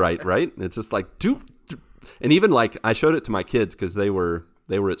cooking right? It's just like, and even like I showed it to my kids because they were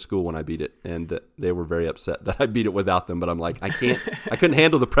at school when I beat it, and they were very upset that I beat it without them. But I'm like, I couldn't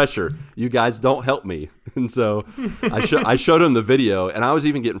handle the pressure. You guys don't help me. And so I showed them the video, and I was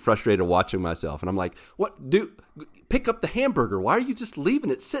even getting frustrated watching myself. And I'm like, what? Pick up the hamburger. Why are you just leaving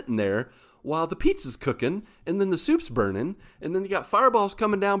it sitting there while the pizza's cooking, and then the soup's burning, and then you got fireballs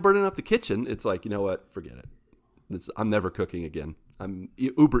coming down, burning up the kitchen? It's like, you know what? Forget it. I'm never cooking again. I'm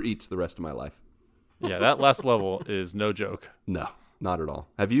Uber Eats the rest of my life. Yeah, that last level is no joke. No. Not at all.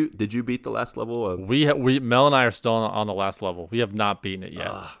 Did you beat the last level of? Mel and I are still on the last level. We have not beaten it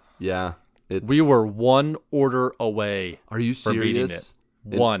yet. Yeah, we were one order away. Are you serious?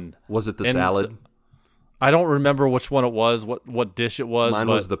 Beating it. One. Was it the salad? I don't remember which one it was. What dish it was? Mine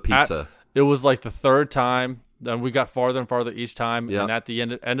was the pizza. It was like the third time, and we got farther and farther each time. Yep. And at the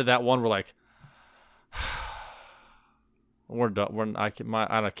end of that one, we're like, we're done. I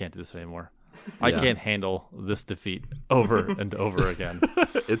can't do this anymore. I can't handle this defeat over and over again.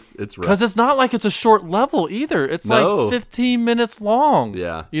 It's rough. Because it's not like it's a short level either. It's like 15 minutes long.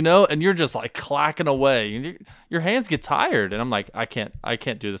 Yeah. And you're just like clacking away. And your hands get tired. And I'm like, I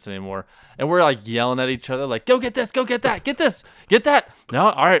can't do this anymore. And we're like yelling at each other, like, go get this, go get that, get this, get that. No,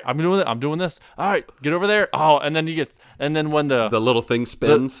 all right, I'm doing this. All right, get over there. Oh, and then when the little thing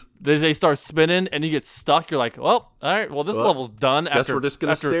spins, they start spinning and you get stuck. You're like, well, all right, this level's done. Guess we're just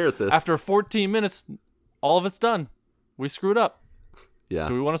gonna stare at this. After 14 minutes, all of it's done. We screwed up. Yeah.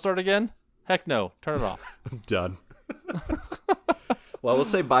 Do we want to start again? Heck no. Turn it off. I'm done. Well, I will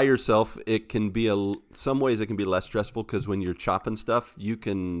say by yourself, it can be some ways it can be less stressful because when you're chopping stuff, you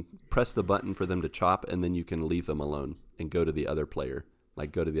can press the button for them to chop, and then you can leave them alone and go to the other player,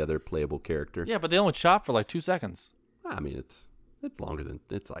 like go to the other playable character. Yeah, but they only chop for like 2 seconds. I mean, it's longer than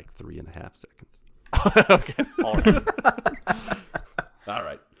it's like 3.5 seconds. Okay. All right. All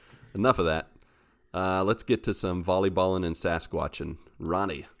right. Enough of that. Let's get to some volleyballing and Sasquatching.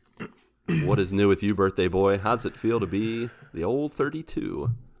 Ronnie, what is new with you, birthday boy? How's it feel to be the old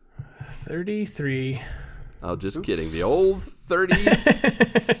 32? 33. Oh, just kidding. The old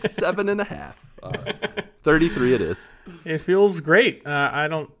 37 and a half. All right. 33 it is. It feels great. I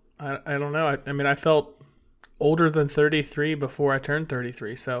don't know. I mean, I felt older than 33 before I turned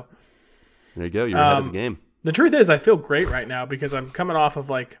 33. So there you go. You're ahead of the game. The truth is I feel great right now because I'm coming off of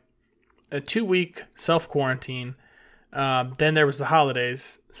like a 2-week self-quarantine. Then there was the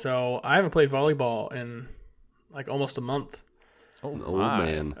holidays. So I haven't played volleyball in like almost a month. Oh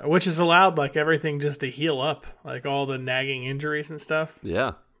man. Which has allowed like everything just to heal up, like all the nagging injuries and stuff.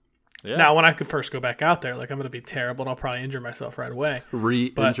 Yeah. Now, when I could first go back out there, like I'm going to be terrible and I'll probably injure myself right away.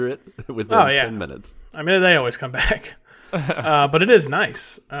 Re-injure it within 10 minutes. I mean, they always come back. But it is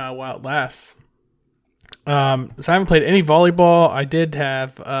nice while it lasts. So I haven't played any volleyball. I did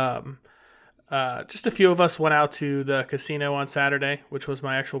have just a few of us went out to the casino on Saturday, which was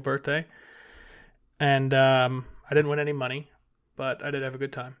my actual birthday. And I didn't win any money, but I did have a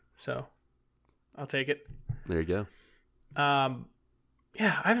good time. So I'll take it. There you go.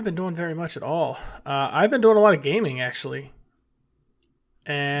 Yeah, I haven't been doing very much at all. I've been doing a lot of gaming, actually.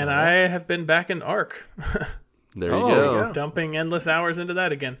 And I have been back in Ark. There you go. So dumping endless hours into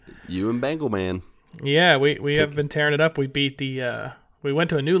that again. You and Bangleman. Yeah, we have been tearing it up. We beat the... we went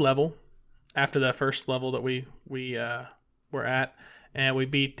to a new level after the first level that we were at. And we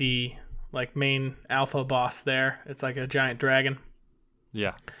beat the like main alpha boss there. It's like a giant dragon.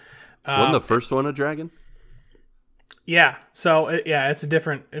 Yeah. Wasn't the first one a dragon? Yeah. So it's a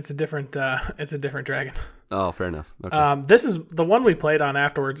different dragon. Oh, fair enough. Okay. This is the one we played on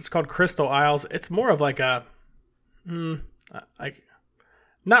afterwards. It's called Crystal Isles. It's more of like a, like,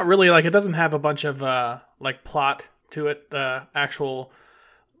 not really like, it doesn't have a bunch of like plot to it. The actual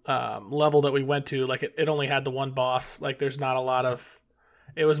level that we went to, like it only had the one boss. Like there's not a lot of.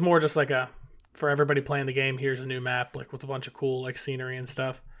 It was more just like for everybody playing the game. Here's a new map, like with a bunch of cool like scenery and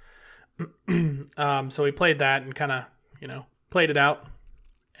stuff. So we played that and kind of played it out.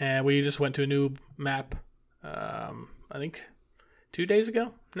 and we just went to a new map. I think 2 days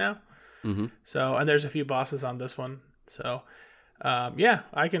ago now. Mm-hmm. So, and there's a few bosses on this one. So, yeah,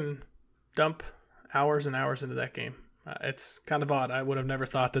 I can dump hours and hours into that game. It's kind of odd. I would have never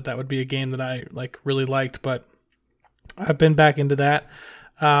thought that would be a game that I really liked, but I've been back into that.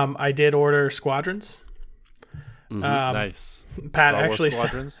 I did order Squadrons. Mm-hmm. Nice. Pat Star Wars actually,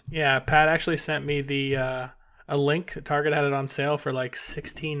 Squadrons? Pat actually sent me the a link. Target had it on sale for like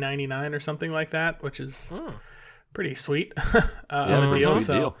 $16.99 or something like that, which is pretty sweet. Yeah, deal. sweet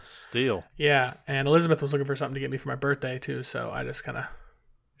So deal. Steal. yeah, and Elizabeth was looking for something to get me for my birthday too, so I just kind of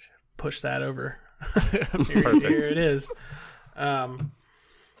pushed that over. Here it is. So I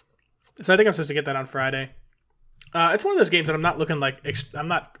think I'm supposed to get that on Friday. It's one of those games that I'm not looking like I'm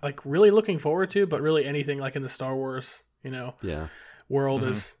not like really looking forward to, but really anything like in the Star Wars, world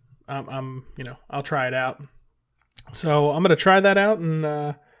is I'm I'll try it out. So I'm gonna try that out, and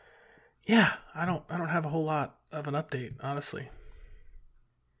I don't have a whole lot of an update, honestly.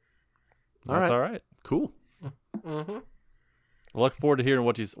 All right. Cool. Mm-hmm. I look forward to hearing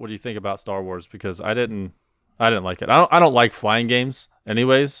what you think about Star Wars, because I didn't like it. I don't like flying games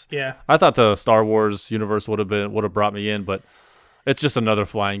anyways. Yeah. I thought the Star Wars universe would have brought me in, but it's just another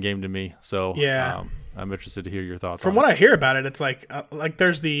flying game to me. So yeah, I'm interested to hear your thoughts. From what I hear about it, it's like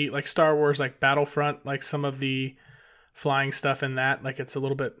there's the like Star Wars like Battlefront, like some of the flying stuff in that, like it's a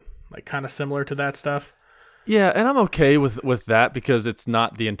little bit like kind of similar to that stuff. Yeah, and I'm okay with that because it's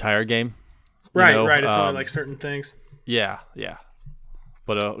not the entire game. Right. It's only like certain things. Yeah.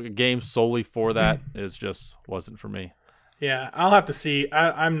 But a game solely for that wasn't for me. Yeah, I'll have to see.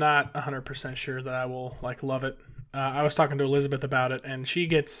 I'm not 100% sure that I will like love it. I was talking to Elizabeth about it, and she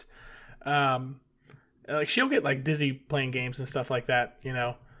gets, she'll get like dizzy playing games and stuff like that,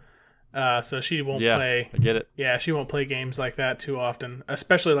 So she won't play. I get it. Yeah, she won't play games like that too often,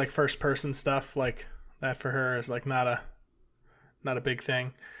 especially like first person stuff like that. For her is like not a big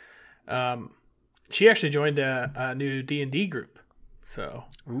thing. She actually joined a new D&D group. So,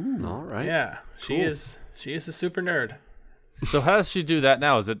 all right. Yeah, Cool. she is a super nerd. So how does she do that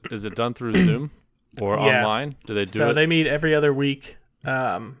now? Is it done through Zoom or online? Do they do it? So they meet every other week.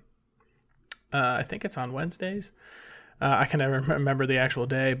 I think it's on Wednesdays. I can never remember the actual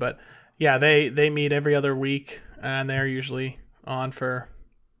day, but yeah, they meet every other week, and they're usually on for.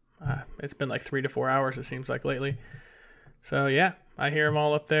 It's been like 3 to 4 hours. It seems like lately. So yeah, I hear them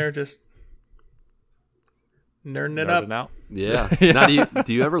all up there just nerding it up. Out. Yeah. Now,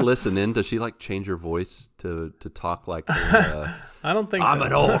 do you ever listen in? Does she like change her voice to talk like? I don't think I'm so.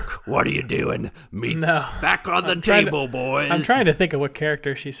 an orc. What are you doing? Meat's No. back on the I'm trying table, boys. I'm trying to think of what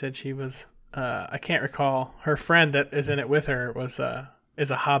character she said she was. I can't recall. Her friend that is in it with her is a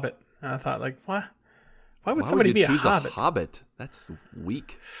hobbit. And I thought, like, what? Why would somebody be a hobbit? A hobbit? That's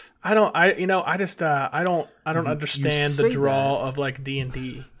weak. I don't understand the draw of like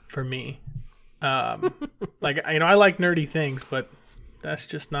D&D for me. Like, I like nerdy things, but that's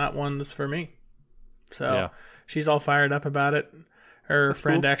just not one that's for me. So she's all fired up about it. Her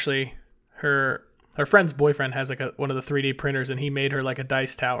friend actually, her friend's boyfriend has like one of the 3D printers, and he made her like a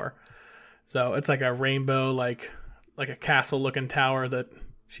dice tower. So it's like a rainbow, like a castle looking tower that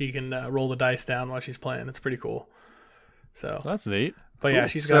she can roll the dice down while she's playing. It's pretty cool. So That's neat. But yeah,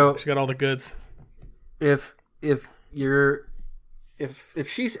 she's got all the goods. If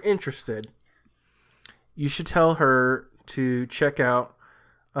she's interested, you should tell her to check out.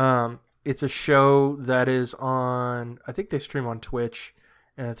 It's a show that is on. I think they stream on Twitch,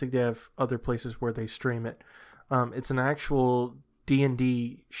 and I think they have other places where they stream it. It's an actual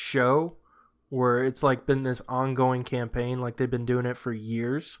D&D show where it's like been this ongoing campaign, like they've been doing it for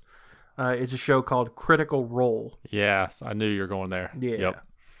years. It's a show called Critical Role. Yeah, I knew you were going there. Yeah.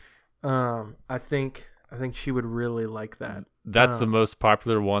 Yep. I think she would really like that. That's the most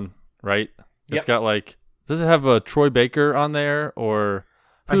popular one, right? It's Yep. got like, does it have a Troy Baker on there, or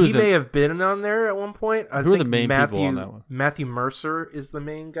he may have been on there at one point. Who are the main people on that one? Matthew Mercer is the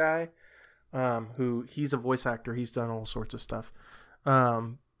main guy. Who he's a voice actor. He's done all sorts of stuff.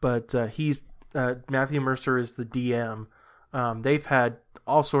 But he's Matthew Mercer is the DM. They've had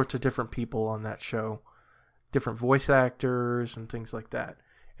all sorts of different people on that show, different voice actors and things like that,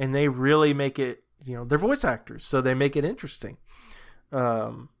 and they really make it. They're voice actors, so they make it interesting.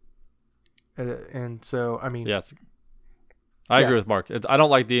 And so, I mean, yes, I agree with Mark. I don't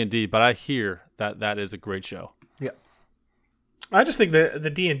like D&D, but I hear that is a great show. Yeah. I just think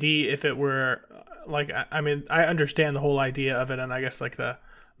the D&D, if it were like, I mean, I understand the whole idea of it, and I guess like the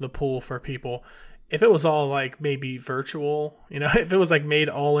pool for people. If it was all like maybe virtual, if it was like made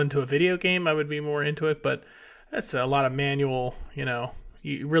all into a video game, I would be more into it. But that's a lot of manual,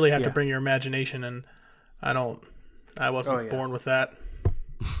 you really have to bring your imagination, and I wasn't born with that.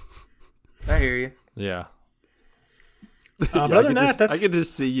 I hear you. Yeah. But other than that, I could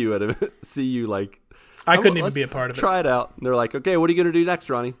just see you like. I couldn't even be a part of it. Try it out. And they're like, okay, what are you gonna do next,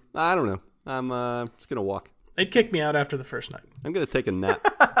 Ronnie? I don't know. I'm just gonna walk. They'd kick me out after the first night. I'm gonna take a nap.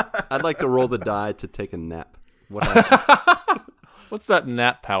 I'd like to roll the die to take a nap. What happens? What's that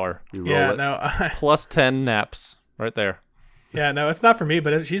nap power? You roll it. Plus 10 naps right there. Yeah, no, it's not for me,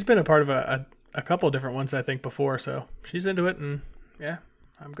 but she's been a part of a couple of different ones, I think, before, so she's into it, and yeah,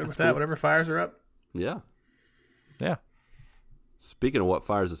 I'm good with that. Cool. Whatever fires her up. Yeah. Yeah. Speaking of what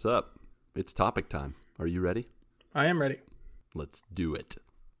fires us up, it's topic time. Are you ready? I am ready. Let's do it.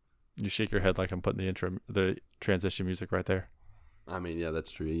 You shake your head like I'm putting the transition music right there. I mean, yeah,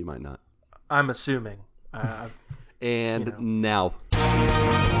 that's true. You might not. I'm assuming. And now.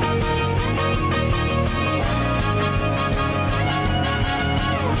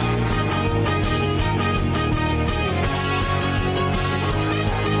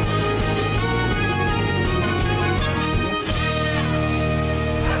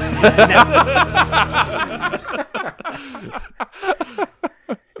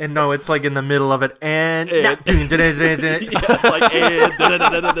 And no, it's like in the middle of it, and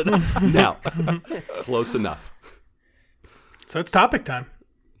now. Close enough. So it's topic time.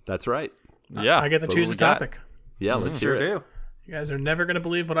 That's right. Yeah. I get to choose a topic. Yeah, let's hear it. do. You guys are never going to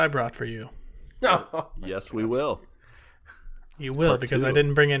believe what I brought for you. No. Yes, we will. You will, because I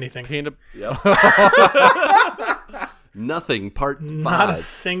didn't bring anything. Peanut. Yep. Nothing, part 5. Not a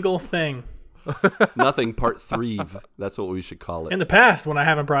single thing. Nothing, part 3. That's what we should call it. In the past, when I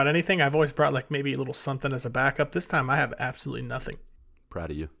haven't brought anything, I've always brought like maybe a little something as a backup. This time, I have absolutely nothing.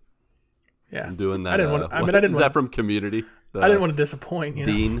 Proud of you. Yeah, I'm doing that. I didn't want. Is that from Community? I didn't want to disappoint. You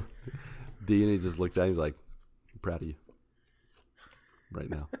know? Dean, he just looked at me. He's like, "I'm proud of you." Right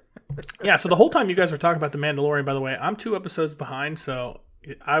now. Yeah. So the whole time you guys were talking about The Mandalorian, by the way, I'm 2 episodes behind, so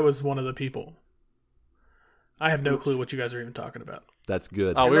I was one of the people. I have no clue what you guys are even talking about. That's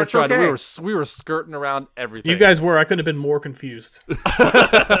good. Oh, we were trying. We were skirting around everything. You guys were. I couldn't have been more confused.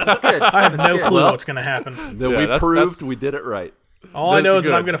 That's good. I have no clue what's going to happen. Then we proved we did it right. All I know is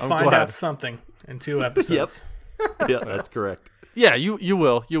that I'm going to find out something in 2 episodes. Yeah, that's correct. Yeah, you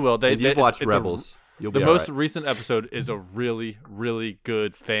will. You've watched Rebels. The most recent episode is a really, really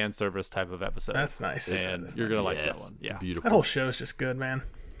good fan service type of episode. That's nice. And you're going to like that one. Yeah. Beautiful. That whole show is just good, man.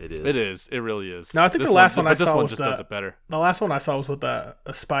 It is. It is. It really is. No, I think the last one I saw was just does it better. The last one I saw was with a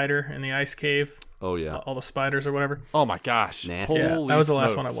spider in the ice cave. Oh, yeah. All the spiders or whatever. Oh, my gosh. Nasty. Yeah, that was the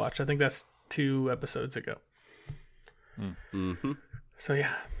last one I smokes. watched. I think that's 2 episodes ago. Mm-hmm. So,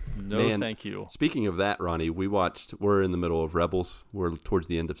 yeah. No, thank you. Speaking of that, Ronnie, we're in the middle of Rebels. We're towards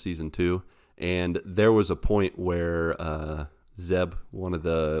the end of season 2. And there was a point where Zeb, one of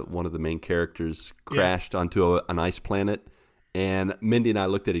the main characters, crashed onto an ice planet. And Mindy and I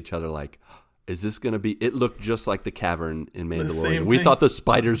looked at each other like, is this going to be... It looked just like the cavern in Mandalorian. We thought the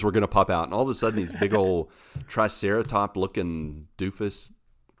spiders were going to pop out. And all of a sudden, these big old Triceratop-looking doofus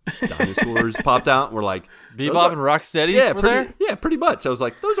dinosaurs popped out. And we're like... Bebop and Rocksteady were there? Yeah, pretty much. I was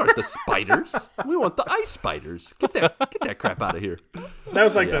like, those aren't the spiders. We want the ice spiders. Get that crap out of here. That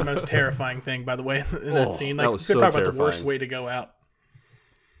was like the most terrifying thing, by the way, in that scene. Like, that was you could so talk about the terrifying. worst way to go out.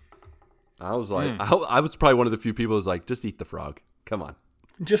 I was like, I was probably one of the few people who was like, just eat the frog. Come on.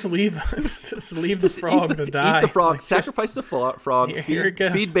 Just leave the frog to die. Eat the frog. Like, sacrifice the frog. Here it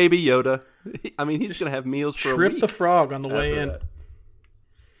goes. Feed baby Yoda. I mean, he's going to have meals for a week. Trip the frog on the way in. That.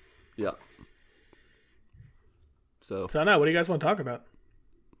 Yeah. So I know. What do you guys want to talk about?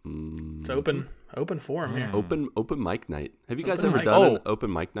 It's open forum here. Open mic night. Have you guys Open ever mic. done an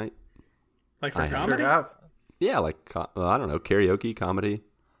open mic night? Like for I comedy? Sure have. Yeah, like I don't know, karaoke, comedy,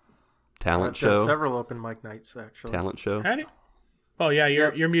 talent I've show. done several open mic nights, actually. Talent show. Have you? Oh yeah,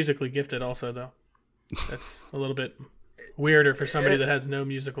 you're musically gifted also though. That's a little bit weirder for somebody that has no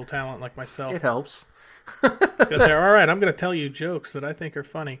musical talent like myself. It helps. All right, I'm going to tell you jokes that I think are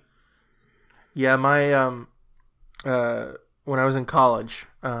funny. Yeah, my when I was in college,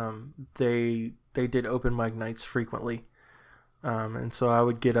 they did open mic nights frequently, and so I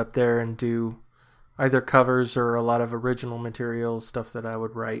would get up there and do either covers or a lot of original material stuff that I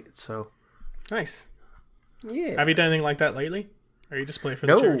would write. So Nice. yeah, Have you done anything like that lately? Or you just play for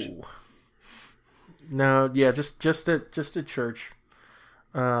the church? No, yeah, just at church,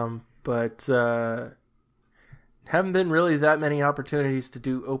 but haven't been really that many opportunities to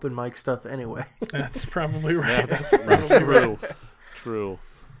do open mic stuff anyway. That's probably right. That's true. True.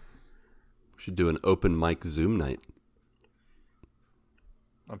 We should do an open mic Zoom night.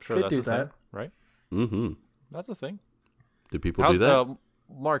 I'm sure Could that's do a thing, that. right? Mm-hmm. That's a thing. Do people do that?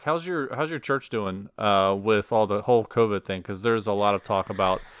 Mark, how's your church doing with all the whole COVID thing? Because there's a lot of talk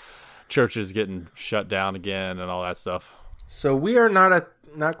about churches getting shut down again and all that stuff. So we are not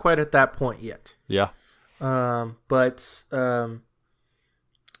quite at that point yet. Yeah. But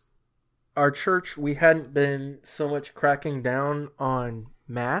our church, we hadn't been so much cracking down on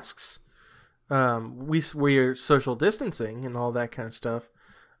masks. We're social distancing and all that kind of stuff.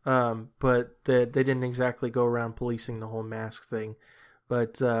 But they didn't exactly go around policing the whole mask thing.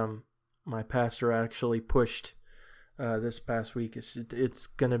 But my pastor actually pushed this past week. It's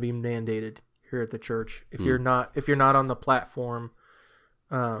going to be mandated here at the church. If you're not on the platform,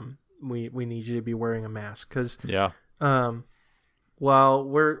 we need you to be wearing a mask. Because while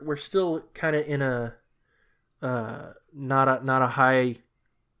we're still kind of in a not a high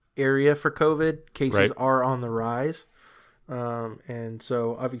area for COVID, cases are on the rise. And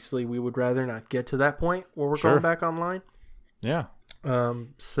so obviously we would rather not get to that point where we're going back online. Yeah.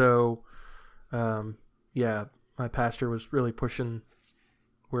 My pastor was really pushing.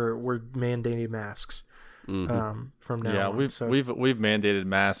 We're mandating masks from now on. We've mandated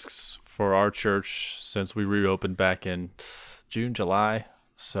masks for our church since we reopened back in June, July.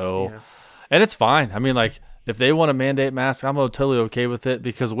 So, and it's fine. I mean, like, if they want to mandate masks, I'm totally okay with it,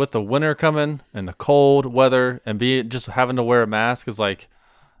 because with the winter coming and the cold weather and just having to wear a mask is like,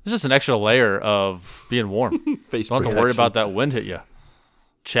 it's just an extra layer of being warm. Face Don't have protection. to worry about that wind hit you.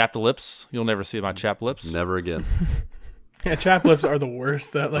 Chapped lips. You'll never see my chapped lips. Never again. Yeah, chapped lips are the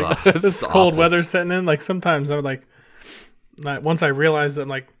worst. That It's this awful. cold weather setting in. Like sometimes I'm like, once I realize that I'm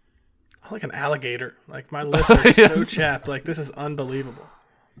like an alligator. Like my lips are so chapped. Like this is unbelievable.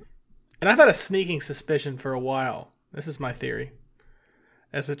 And I've had a sneaking suspicion for a while. This is my theory.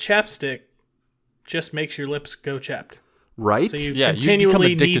 As a chapstick just makes your lips go chapped. Right? So you become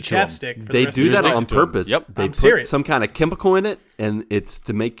continually addicted need to 'em. chapstick. For They the rest do of your that life. on purpose. Yep. They I'm put serious. some kind of chemical in it, and it's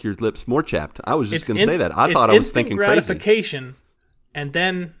to make your lips more chapped. I was just It's going to say instant- that. I it's thought I was instant thinking crazy. gratification, and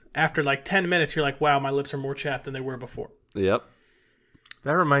then after like 10 minutes, you're like, wow, my lips are more chapped than they were before. Yep.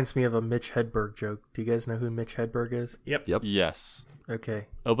 That reminds me of a Mitch Hedberg joke. Do you guys know who Mitch Hedberg is? Yep. Yes. Okay.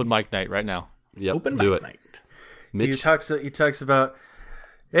 Open mic night right now. Yep. Open do mic it. night. He Mitch. talks about,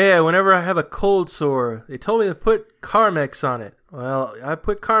 yeah, whenever I have a cold sore, they told me to put Carmex on it. Well, I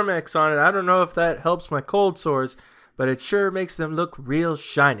put Carmex on it. I don't know if that helps my cold sores, but it sure makes them look real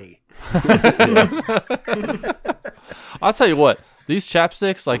shiny. I'll tell you what, these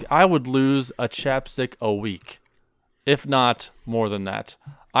chapsticks, like, I would lose a chapstick a week, if not more than that.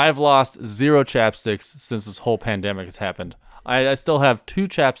 I've lost 0 chapsticks since this whole pandemic has happened. I still have 2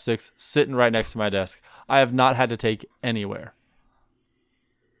 chapsticks sitting right next to my desk. I have not had to take anywhere.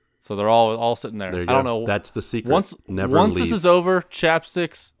 So they're all sitting there. There you I don't go. know. That's the secret. Once Never leave. this is over,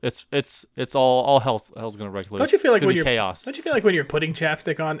 chapsticks, it's all hell's gonna break loose. Don't you feel like it's when gonna you're be chaos? Don't you feel like when you're putting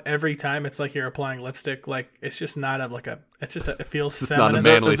chapstick on every time, it's like you're applying lipstick? Like it's just not it feels not feminine. a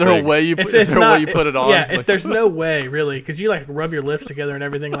manly Is there a thing. way you It's is there a not- way you put it on? Yeah, Like- there's no way really, because you like rub your lips together and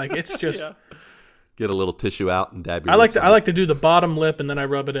everything. Like it's just. Get a little tissue out and dab your I like lips to on. to do the bottom lip and then I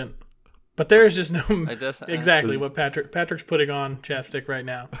rub it in. But there's just no just- exactly what Patrick's putting on chapstick right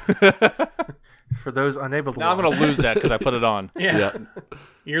now. For those unable to Now I'm watch. gonna lose that because I put it on. Yeah. Yeah.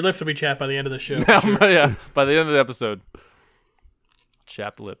 Your lips will be chapped by the end of the show. for sure. Yeah, by the end of the episode,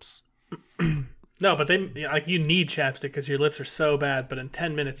 chapped lips. No, but you need chapstick because your lips are so bad. But in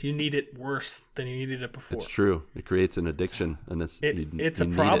 10 minutes, you need it worse than you needed it before. It's true. It creates an addiction, and it's It's a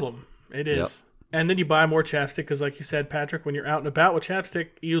need problem. It is. Yep. And then you buy more chapstick because, like you said, Patrick, when you're out and about with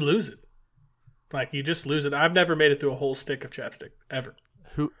chapstick, you lose it. Like you just lose it. I've never made it through a whole stick of chapstick ever.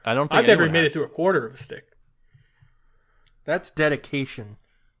 I don't think I've never anyone made has. it through a quarter of a stick. That's dedication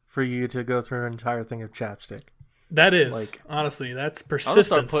for you to go through an entire thing of chapstick. That is Like- honestly, that's I'm gonna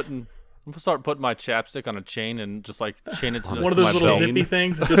persistence. I'm gonna start putting my chapstick on a chain and just like chain it to One of those my little belt. zippy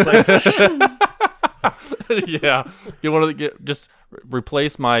things that just like Yeah, just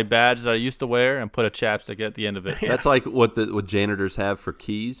replace my badge that I used to wear and put a chapstick at the end of it. That's like what janitors have for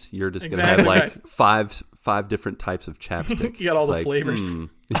keys. You're just gonna Exactly have like right. five different types of chapstick. You got all It's the like, flavors.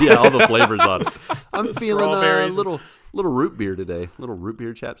 Yeah, all the flavors on it. I'm The feeling a strawberries. little root beer today. Little root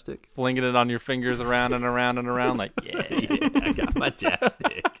beer chapstick. Flinging it on your fingers around and around and around, like yeah. I got my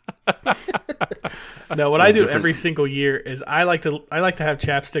chapstick. No, what I do every single year is I like to have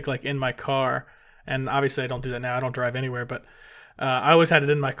chapstick like in my car, and obviously I don't do that now. I don't drive anywhere, but I always had it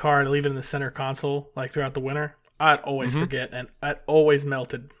in my car and leave it in the center console like throughout the winter. I'd always forget, and I'd always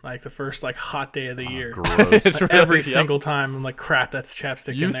melted like the first like hot day of the year. Gross. It's Every really- yep. single time, I'm like, crap, that's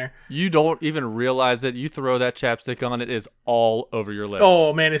chapstick in there. You don't even realize it. You throw that chapstick on, it is all over your lips.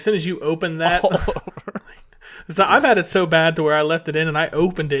 Oh man, as soon as you open that, All over. So I've had it so bad to where I left it in and I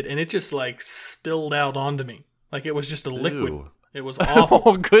opened it and it just like spilled out onto me. Like it was just a liquid. Ew. It was awful.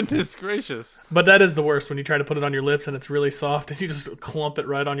 Oh, goodness gracious. But that is the worst when you try to put it on your lips and it's really soft and you just clump it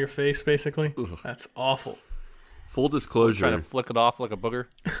right on your face, basically. That's awful. Full disclosure. Trying to flick it off like a booger.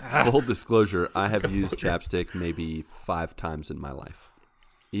 Full disclosure, I have used chapstick maybe 5 times in my life.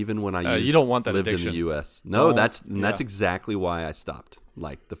 Even when I you don't want that lived addiction. in the U.S. No, Don't. that's exactly why I stopped.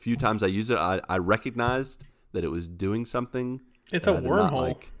 Like the few times I used it, I recognized that it was doing something. It's that a I did not wormhole.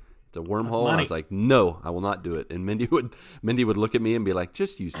 like. It's a wormhole. And I money. was like, no, I will not do it. And Mindy would look at me and be like,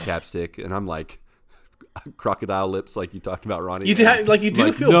 just use chapstick. And I'm like, crocodile lips, like you talked about, Ronnie. You do, like you do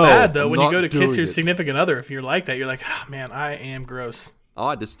like, feel no, bad though I'm when you not go to kiss doing your it. significant other. If you're like that, you're like, oh, man, I am gross. Oh,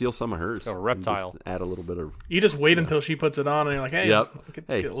 I just steal some of hers. like a reptile. And just add a little bit of. You just wait until she puts it on, and you're like, hey, Yep. let's get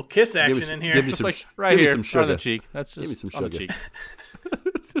Hey, a little kiss give me action some- in here. give me Just some like sh- right give me here, some right on the sugar. cheek. That's just Give me some on the sugar.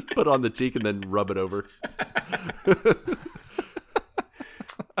 cheek. Put on the cheek and then rub it over.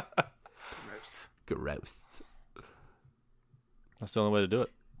 Gross. That's the only way to do it.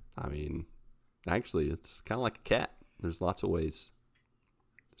 I mean, actually, it's kind of like a cat. There's lots of ways.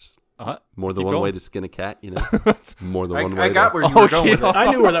 More than Keep one going. way to skin a cat, you know? More than one way. I got to, where you were going Okay. with it.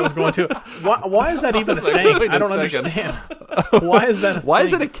 I knew where that was going to. Why is that even a saying? wait a I don't second. understand. Why is that a Why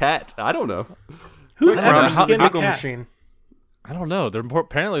is thing? it a cat? I don't know. Who's From ever the skinned a Google cat? machine. I don't know.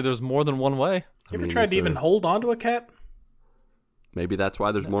 Apparently, there's more than one way. You ever mean, tried is to even there- hold on to a cat? Maybe that's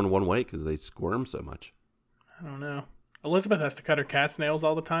why there's more than one way, because they squirm so much. I don't know. Elizabeth has to cut her cat's nails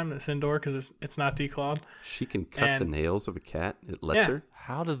all the time. That's indoor because it's not declawed. She can cut the And- nails of a cat. It lets Yeah. her.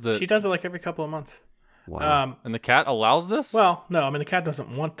 How does the She does it like every couple of months. Wow. and the cat allows this? Well, no, I mean the cat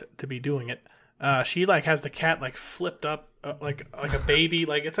doesn't want to be doing it. She like has the cat like flipped up like a baby,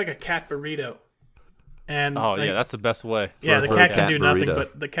 like it's like a cat burrito. And oh like, yeah, that's the best way. yeah, the for a cat can cat do nothing, burrito.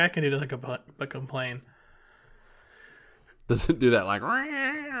 but the cat can do nothing but complain. Does it do that like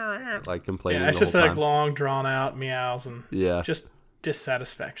complaining Yeah, it's the just whole like time? long drawn out meows and Yeah. just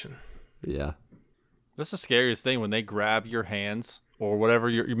dissatisfaction. Yeah. That's the scariest thing when they grab your hands or whatever,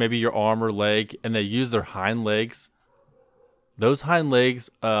 maybe your arm or leg, and they use their hind legs. Those hind legs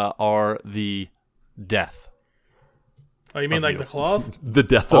are the death. Oh, you mean like the claws? The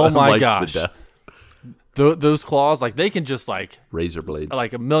death. Oh of my like, gosh. The death. Those claws, like they can just like Razor blades.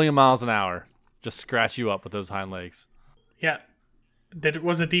 a million miles an hour, just scratch you up with those hind legs. Yeah.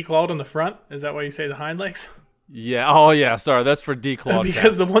 Was it declawed on the front? Is that why you say the hind legs? Yeah. Oh yeah. Sorry, that's for declawed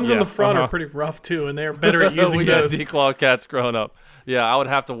Because cats. the ones on Yeah, the front uh-huh. are pretty rough too, and they're better at using we had those. declawed cats growing up. Yeah, I would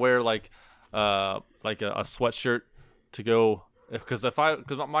have to wear like a sweatshirt to go because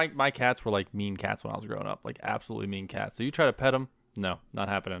my cats were like mean cats when I was growing up, like absolutely mean cats. So you try to pet them, no, not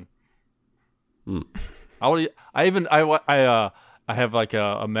happening. I have like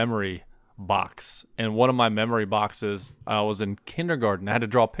a memory box, and one of my memory boxes, I was in kindergarten. I had to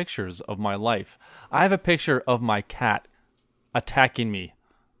draw pictures of my life. I have a picture of my cat attacking me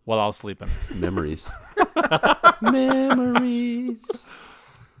while I was sleeping. Memories. Memories.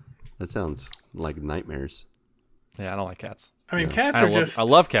 That sounds like nightmares. Yeah, I don't like cats. I mean, cats I are love, just I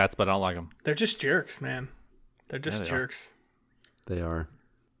love cats, but I don't like them. they're just jerks, man. They're just Yeah, they are. jerks. They are.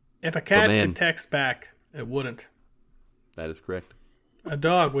 If a cat man. could text back, it wouldn't. That is correct. A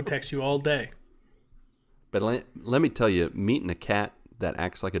dog would text you all day. But let me tell you, meeting a cat that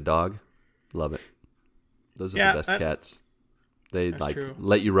acts like a dog, love it. Those are Yeah, the best cats. They like true.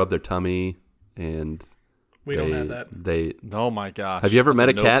 let you rub their tummy, and We don't have that. They Oh my gosh! have you ever That's met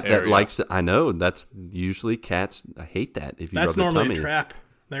a note cat that area. likes? I know that's usually cats. I hate that if you That's rub their normally tummy. a trap.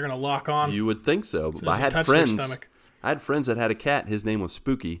 They're gonna lock on. You would think so. soon But as I you had touch their friends. stomach. I had friends that had a cat. His name was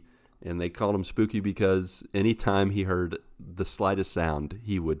Spooky, and they called him Spooky because anytime he heard the slightest sound,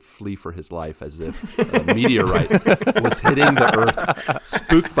 he would flee for his life as if a meteorite was hitting the earth,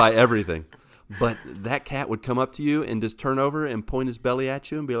 spooked by everything. But that cat would come up to you and just turn over and point his belly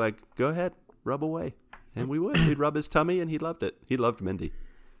at you and be like, "Go ahead, rub away." And we would. We'd rub his tummy, and he loved it. He loved Mindy.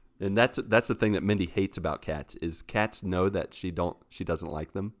 And that's the thing that Mindy hates about cats is cats know that she doesn't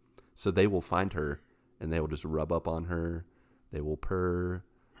like them, so they will find her and they will just rub up on her. They will purr.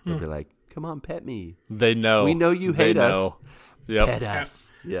 They'll be like, "Come on, pet me. They know. We know you They hate us. know. Yep. Pet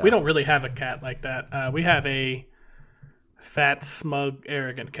us." Yeah. We don't really have a cat like that. We have a fat, smug,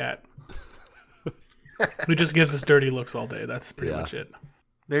 arrogant cat who just gives us dirty looks all day. That's pretty Yeah. much it.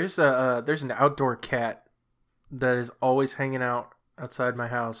 There's an outdoor cat that is always hanging out outside my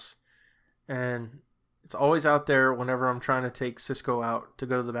house, and it's always out there whenever I'm trying to take Cisco out to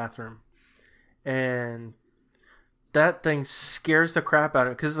go to the bathroom, and that thing scares the crap out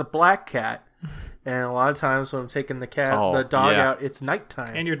of it because it's a black cat, And a lot of times when I'm taking the dog yeah. out, it's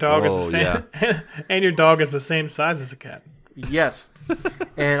nighttime. And your dog is the same. And your dog is the same size as a cat. Yes.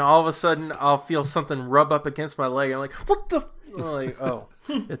 And all of a sudden, I'll feel something rub up against my leg. And I'm like, what the? I'm like, oh,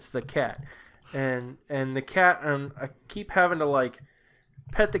 it's the cat. And the cat, and I keep having to like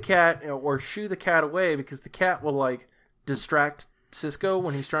pet the cat or shoo the cat away because the cat will like distract Cisco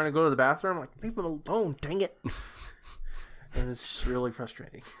when he's trying to go to the bathroom. I'm like, leave him alone, dang it. And it's just really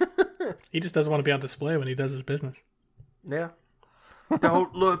frustrating. He just doesn't want to be on display when he does his business. Yeah.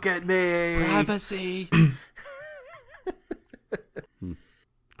 Don't look at me. Privacy.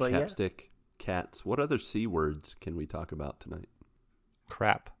 But Chapstick, cats. What other C words can we talk about tonight?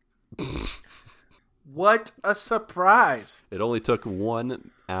 Crap. What a surprise. It only took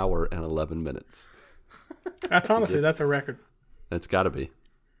 1 hour and 11 minutes. That's that's a record. It's got to be.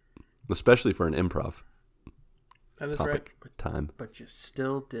 Especially for an improv That is topic time. But you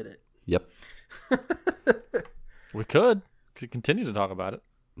still did it. Yep. We could continue to talk about it.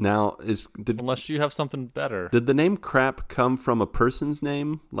 Now, Unless you have something better. did the name Crap come from a person's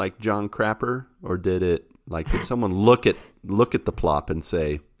name, like John Crapper, or did someone look at the plop and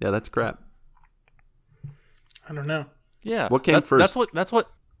say, "Yeah, that's crap"? I don't know. Yeah. What came first? That's what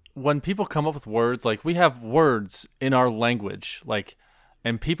when people come up with words, like we have words in our language, like,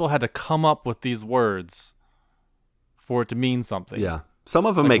 and people had to come up with these words for it to mean something. Yeah, some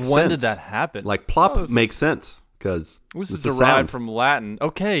of them Like, make sense. when did that happen? Like plop Oh, this- makes sense because This is it's a derived sound. from Latin.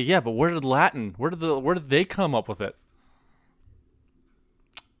 Okay, yeah, but where did they come up with it?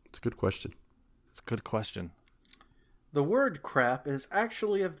 It's a good question. It's a good question. The word crap is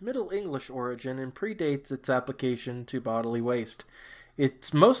actually of Middle English origin and predates its application to bodily waste.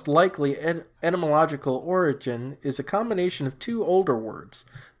 Its most likely etymological origin is a combination of two older words.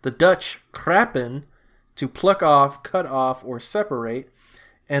 The Dutch krappen, to pluck off, cut off, or separate,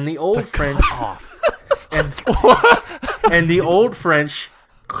 and the Old French and the Old French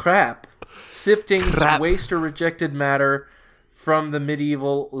crap, sifting waste or rejected matter from the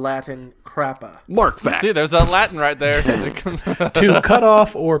medieval Latin crappa. Mark fact. See, there's that Latin right there. It comes- To cut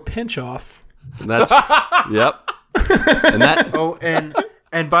off or pinch off. And that's yep. And that Oh,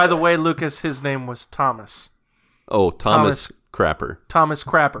 and by the way, Lucas, his name was Thomas. Thomas Crapper. Thomas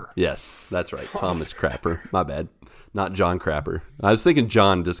Crapper. Yes, that's right. Thomas Crapper. My bad. Not John Crapper. I was thinking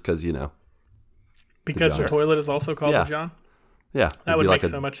John just because, Because the John. toilet is also called Yeah. the John. Yeah. That would make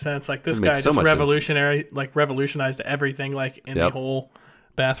so much sense. Like this It makes guy so just much revolutionized everything, like in the whole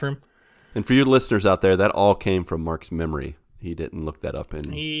bathroom. And for you listeners out there, that all came from Mark's memory. He didn't look that up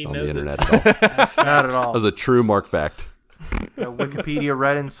on He the knows internet it. at all. That's Not at That all. was a true Mark fact. Got Wikipedia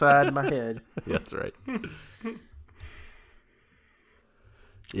right inside my head. Yeah, that's right. Well,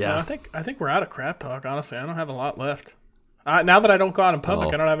 Yeah. I think we're out of crap talk. Honestly, I don't have a lot left. Now that I don't go out in public,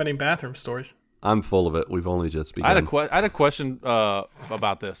 Oh. I don't have any bathroom stories. I'm full of it. We've only just begun. I had a question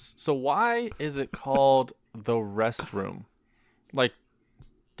about this. So why is it called the restroom? Like,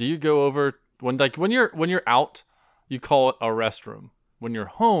 do you go over when you're out, you call it a restroom. When you're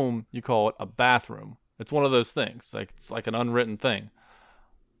home, you call it a bathroom. It's one of those things. Like it's like an unwritten thing.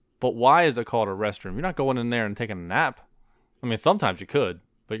 But why is it called a restroom? You're not going in there and taking a nap. I mean, sometimes you could,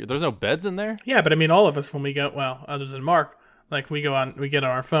 but there's no beds in there. Yeah, but I mean, all of us when we go, well, other than Mark, like we get on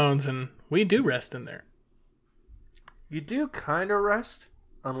our phones and we do rest in there. You do kind of rest,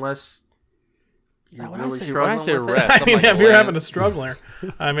 unless you're When really I say struggling with it. rest, I I'm mean, like if you're laying- having a struggler,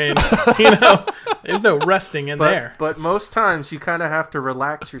 I mean, there's no resting in there. But most times you kind of have to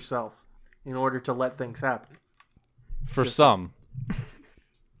relax yourself in order to let things happen. for some.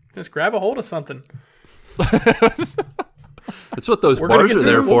 Just grab a hold of something. It's what those We're gonna bars get are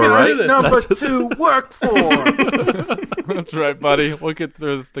there through- for, we're gonna right? do this. Number 2, work for. That's right, buddy. We'll get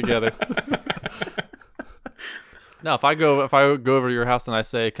through this together. No, if I go over to your house and I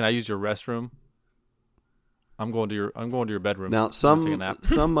say, "Can I use your restroom?" I'm going to your bedroom. Now, I'm gonna take a nap.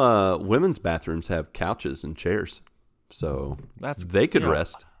 some women's bathrooms have couches and chairs, so they could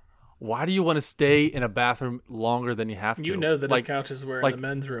rest. Why do you want to stay in a bathroom longer than you have to? You know that like, if couches were like- in the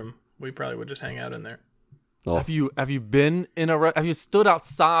men's room, we probably would just hang out in there. Oh, have you been in have you stood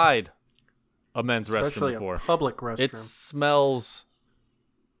outside a men's Especially restroom before? a public restroom. It smells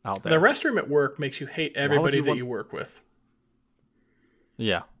out there. The restroom at work makes you hate everybody you that want- you work with.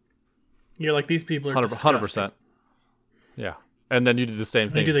 Yeah, You're like, these people are 100%. Yeah, and then you do the same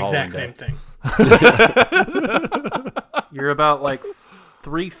They thing. do the following exact day. same thing. You're about like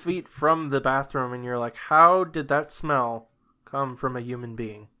 3 feet from the bathroom, and you're like, how did that smell come from a human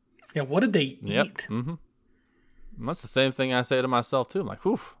being? Yeah, what did they Yep. eat? Mm-hmm. That's the same thing I say to myself too. I'm like,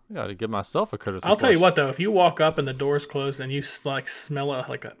 "Whew, I got to give myself a courtesy." I'll tell you flush." what, though, if you walk up and the door's closed and you like smell it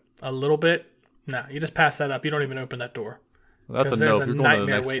like a little bit, No, you just pass that up. You don't even open that door. That's a There's nope. a You're going to the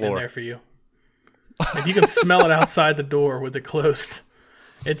nightmare next waiting in floor. there for you. If you can smell it outside the door with it closed,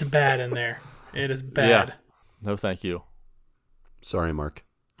 it's bad in there. It is bad. Yeah. No, thank you. Sorry, Mark.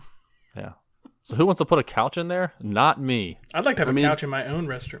 Yeah. So who wants to put a couch in there? Not me. I'd like to have I a mean- couch in my own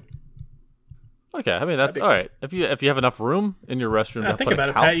restroom. Okay, I mean that's all right. If you have enough room in your restroom, Now, to think put about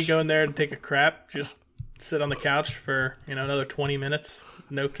a it, couch, Pat. You go in there and take a crap. Just sit on the couch for another 20 minutes.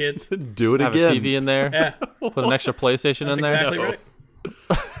 No kids. Do it have again. a TV in there, Yeah, put an extra PlayStation that's in there. exactly right.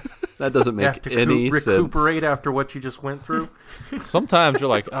 That doesn't You have make to any recuperate sense. after what you just went through. Sometimes you're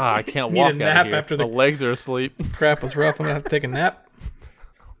like, I can't Need walk a out nap of here. after the- My legs are asleep. Crap was rough. I'm gonna have to take a nap.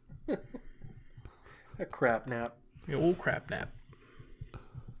 A crap nap. The old crap nap.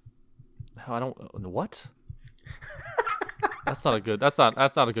 I don't. What? That's not a good. That's not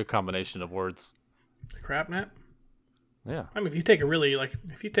a good combination of words. Crap nap. Yeah. I mean, if you take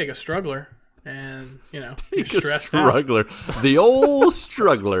a struggler and you're stressed out. Struggler. The old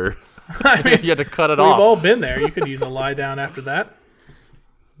struggler. I mean, You had to cut it we've off. all been there. You could use a lie down after that.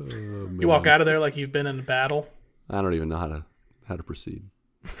 You walk out of there like you've been in a battle. I don't even know how to proceed.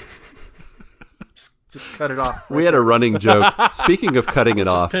 Just cut it off. We had a running joke. Speaking of cutting it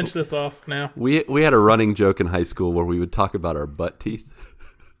Let's just off, pinch this off now. we had a running joke in high school where we would talk about our butt teeth.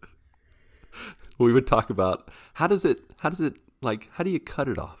 We would talk about how do you cut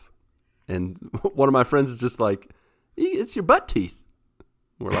it off? And one of my friends is just like, it's your butt teeth.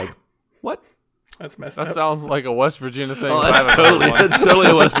 We're like, what? That's messed That up. sounds like a West Virginia thing. Oh, but I that's haven't heard one. that's totally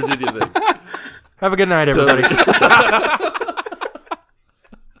a West Virginia thing. Have a good night, everybody.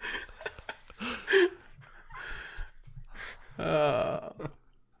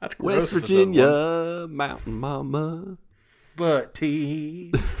 That's gross. West Virginia, Mountain Mama. Butt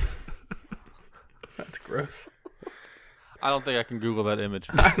teeth. That's gross. I don't think I can Google that image.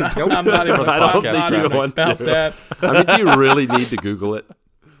 I'm not even, I don't I'm think not you even want about to. that. I mean, do you really need to Google it?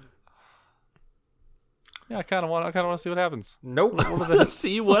 Yeah, I kind of want to see what happens. Nope. Let's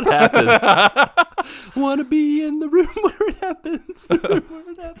see what happens. Want to be in the room where it happens.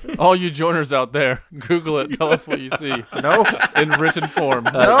 All you joiners out there, Google it. Tell us what you see No. in written form.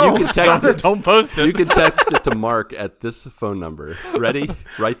 No. You can text it. Don't post it. You can text it to Mark at this phone number. Ready?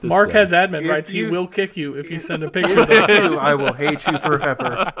 Write this Mark down. has admin If rights. He you- will kick you if you send a picture of it. I will hate you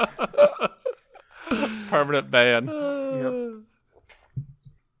forever. Permanent ban. Yep.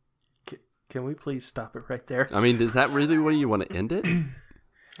 Can we please stop it right there? I mean, is that really where you want to end it?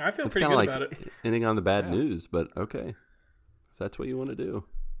 I feel It's pretty kind good of like about it. ending on the bad news, but okay. If that's what you want to do.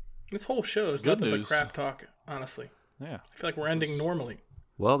 This whole show is Good nothing news. but crap talk, honestly. Yeah. I feel like we're ending normally.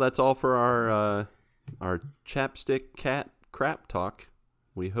 Well, that's all for our Chapstick Cat crap talk.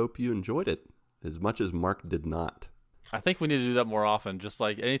 We hope you enjoyed it as much as Mark did not. I think we need to do that more often. Just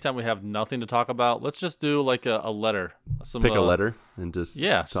like anytime we have nothing to talk about, let's just do like a letter. Pick a letter and just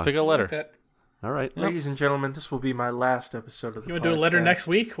Yeah, just talk. pick a letter. That, All right. Ladies and gentlemen, this will be my last episode of the you want to do a letter podcast. next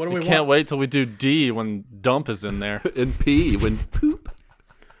week? What do we We can't want? wait till we do D when dump is in there. And P when poop.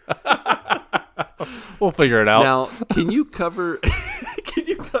 We'll figure it out. Now, can you cover?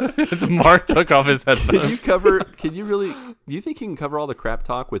 Mark took off his Can you headphones. cover? Can you really? Do you think you can cover all the crap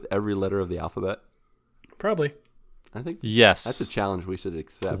talk with every letter of the alphabet? Probably. I think Yes. that's a challenge we should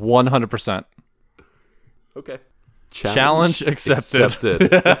accept. 100%. Okay. Challenge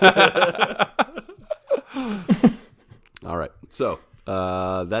accepted. All right. So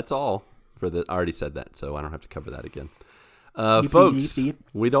that's all for the. I already said that, so I don't have to cover that again. Folks,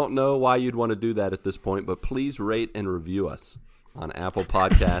 we don't know why you'd want to do that at this point, but please rate and review us on Apple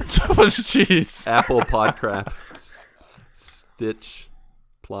Podcasts, Jeez. Apple Podcrap, Stitch,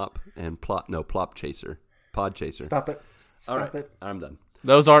 Plop, and Plop. No, Plop Chaser, Pod Chaser. Stop it. All Stop right, it. I'm done.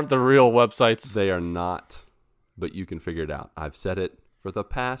 Those aren't the real websites. They are not, but you can figure it out. I've said it for the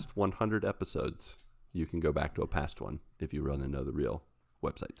past 100 episodes. You can go back to a past one if you want to know the real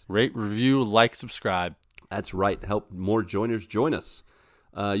websites. Rate, review, like, subscribe. That's right. Help more joiners join us.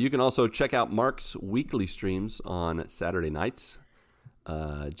 You can also check out Mark's weekly streams on Saturday nights.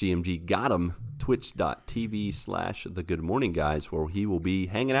 GMG got him. Twitch.tv/The Good Morning Guys, where he will be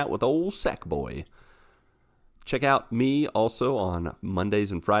hanging out with old Sackboy. Check out me also on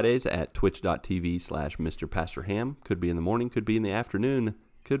Mondays and Fridays at twitch.tv/Mr. Pastor Ham. Could be in the morning, could be in the afternoon,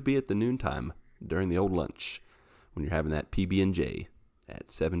 could be at the noontime during the old lunch when you're having that PB&J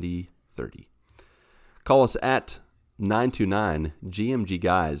at 7030. Call us at 929-GMG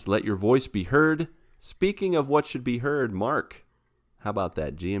Guys. Let your voice be heard. Speaking of what should be heard, Mark, how about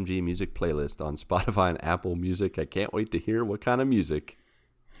that GMG music playlist on Spotify and Apple Music? I can't wait to hear what kind of music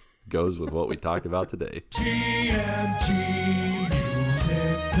goes with what we talked about today. GMG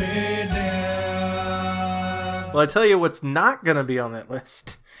music play now. Well, I tell you what's not going to be on that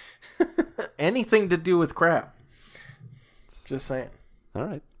list. Anything to do with crap. Just saying. All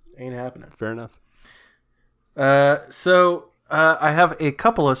right. Ain't happening. Fair enough. So I have a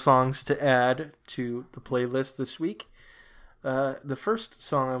couple of songs to add to the playlist this week. The first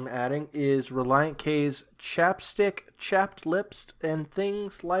song I'm adding is Reliant K's Chapstick, Chapped Lips, and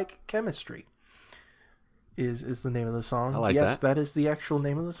Things Like Chemistry. Is the name of the song. I like yes, that. that is the actual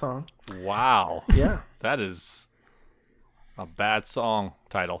name of the song. Wow. Yeah. That is a bad song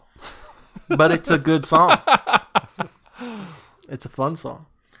title. But it's a good song. It's a fun song.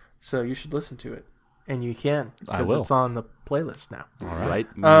 So you should listen to it. And you can. I Because will. it's on the playlist now. All right.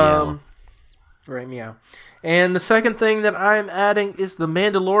 Meow. Right, meow. And the second thing that I'm adding is the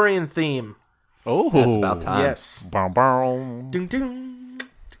Mandalorian theme. Oh. That's about time. Yes. Boom, boom. Ding, ding.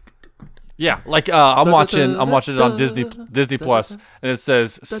 Yeah, like I'm watching it on Disney Plus, and it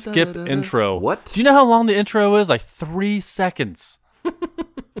says skip intro. What? Do you know how long the intro is? Like 3 seconds.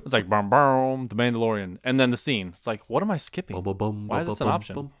 It's like boom, boom, the Mandalorian, and then the scene. It's like, what am I skipping? Why is this an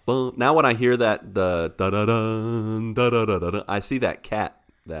option? Now when I hear that the da da da da da da, I see that cat.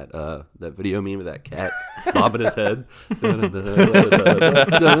 That video meme of that cat bobbing his head.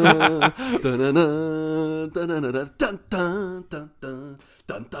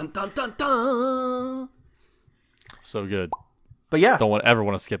 So good. But yeah. Don't ever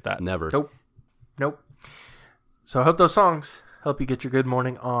want to skip that. Never. Nope. So I hope those songs help you get your good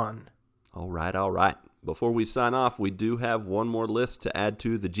morning on. All right. Before we sign off, we do have one more list to add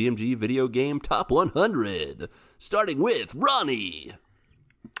to the GMG Video Game Top 100, starting with Ronnie.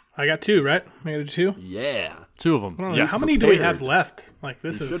 I got 2, right? I got 2. Yeah. 2 of them. Well, Yes. How many do we Prepared. have left? Like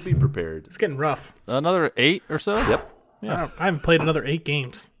this You is should be prepared. it's getting rough. Another 8 or so? Yep. I haven't played another 8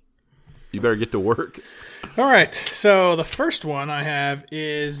 games. You better get to work. All right. So the first one I have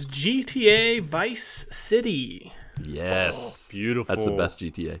is GTA Vice City. Yes. Beautiful. That's the best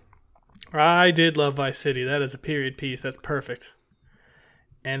GTA. I did love Vice City. That is a period piece. That's perfect.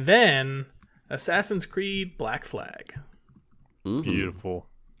 And then Assassin's Creed Black Flag. Beautiful.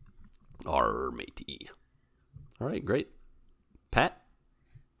 Arr, matey. All right, great. Pat?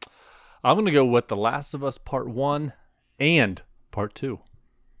 I'm going to go with The Last of Us Part 1 and Part 2.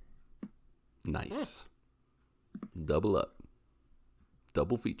 Nice. Double up.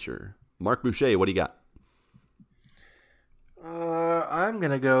 Double feature. Mark Boucher, what do you got? I'm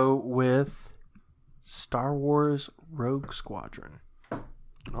going to go with Star Wars Rogue Squadron.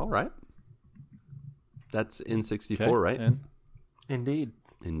 All right. That's N64, Okay, right? and Indeed.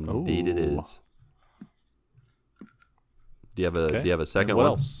 Indeed it Ooh. is. Do you have a okay. Do you have a second And what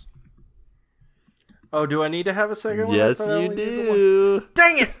one? else? Oh, do I need to have a second one? I Yes, thought I you only did the one. do.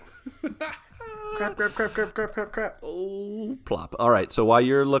 Dang it! Crap. Oh, plop. All right, so while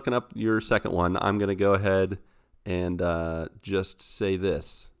you're looking up your second one, I'm going to go ahead and just say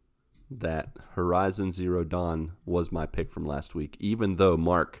this, that Horizon Zero Dawn was my pick from last week, even though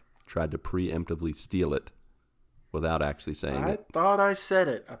Mark tried to preemptively steal it without actually saying I it. thought I said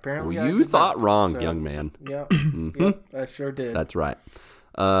it. Apparently Well, I you did thought not. wrong, So, young man. Yep, I sure did. That's right.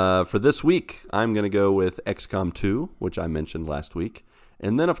 For this week, I'm going to go with XCOM 2, which I mentioned last week.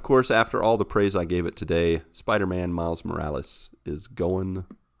 And then, of course, after all the praise I gave it today, Spider-Man Miles Morales is going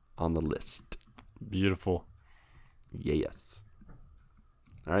on the list. Beautiful. Yes.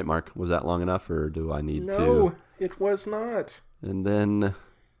 All right, Mark, was that long enough, or do I need to? No, it was not. And then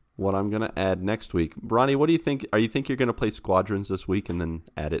what I'm going to add next week. Ronnie, what do you think? Are you think you're going to play Squadrons this week and then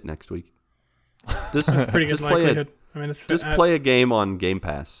add it next week? Just, Pretty good just play likelihood. I mean, it's Just play a game on Game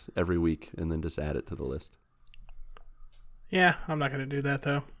Pass every week and then just add it to the list. Yeah, I'm not going to do that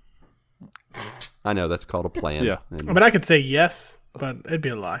though. I know, that's called a plan. Yeah. and I mean, I could say yes, but it'd be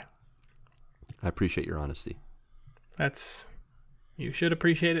a lie. I appreciate your honesty. That's you should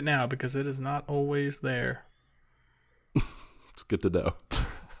appreciate it now because it is not always there. It's good to know.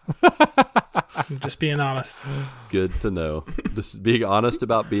 I'm just being honest. Good to know. Just being honest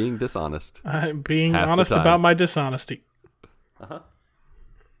about being dishonest. I'm being Half the honest time. about my dishonesty. All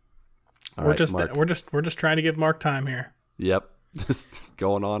we're right, just Mark. we're just trying to give Mark time here. Yep. Just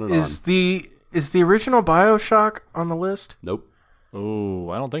going on and Is on. the original BioShock on the list? Nope. Oh,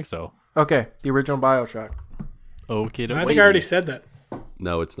 I don't think so. Okay, the original BioShock. Okay. I think I already said that.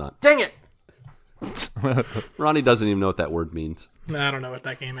 No, it's not. Dang it! Ronnie doesn't even know what that word means. No, I don't know what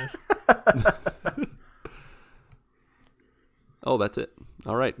that game is. Oh, that's it.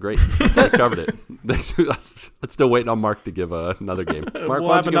 All right, great. I covered it. I'm still waiting on Mark to give another game. Mark, We'll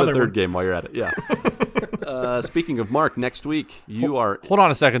why don't have you give a another third one. game while you're at it? Yeah. Speaking of Mark, next week you are Hold on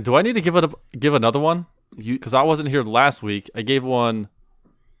a second. Do I need to give another one? you. Because I wasn't here last week. I gave one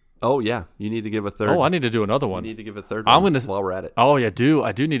Oh, yeah. You need to give a third. Oh, I need to do another one. You need to give a third I'm one gonna while we're at it. Oh, yeah,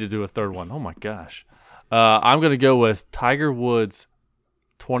 I do need to do a third one. Oh, my gosh. I'm going to go with Tiger Woods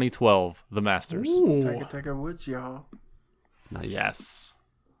 2012, The Masters. Ooh. Tiger Woods, y'all. Nice. Yes.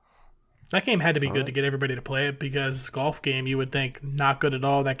 That game had to be good to get everybody to play it because golf game, you would think, not good at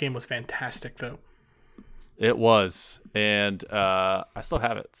all. That game was fantastic, though. It was. And I still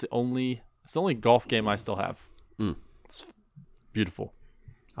have it. It's the only golf game I still have. It's beautiful.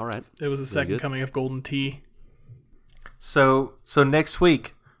 All right. It was the second good. coming of Golden Tee. So next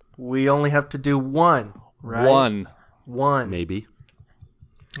week we only have to do one, right? One. Maybe.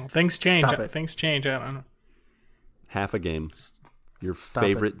 Well, things change. Stop it. Things change. I don't know. Half a game. Your Stop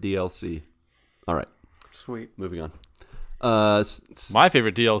favorite DLC. All right. Sweet. Moving on. My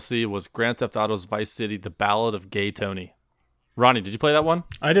favorite DLC was Grand Theft Auto's Vice City, The Ballad of Gay Tony. Ronnie, did you play that one?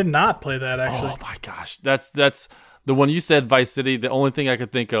 I did not play that, actually. Oh, my gosh. That's the one you said, Vice City. The only thing I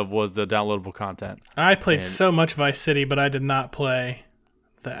could think of was the downloadable content. I played so much Vice City, but I did not play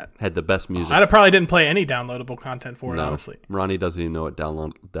that. had the best music. I probably didn't play any downloadable content for it, No. honestly. Ronnie doesn't even know what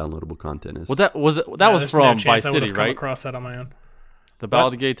downloadable content is. Well, that was There's from no Vice chance I would City, have come right? across that on my own. The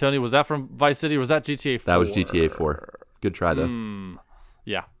Ballad of Gay Tony, was that from Vice City or was that GTA 4? That was GTA 4. Good try, though.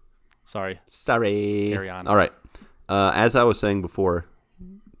 Yeah. Sorry. Sorry. Carry on. All right. As I was saying before,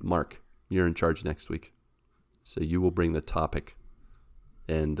 Mark, you're in charge next week. So you will bring the topic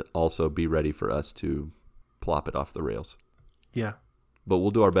and also be ready for us to plop it off the rails. Yeah. But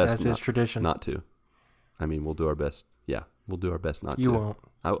we'll do our best As is tradition. not to. I mean, we'll do our best. Yeah, we'll do our best not to. You won't.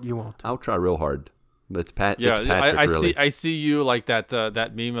 I'll, You won't. I'll try real hard. But it's Patrick, I really. I see you like that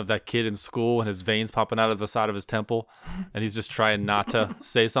meme of that kid in school and his veins popping out of the side of his temple, and he's just trying not to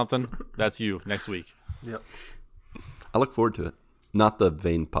say something. That's you next week. Yep. I look forward to it. Not the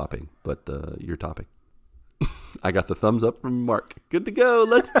vein popping, but your topic. I got the thumbs up from Mark. Good to go.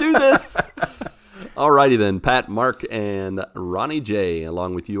 Let's do this. Alrighty then, Pat, Mark, and Ronnie J,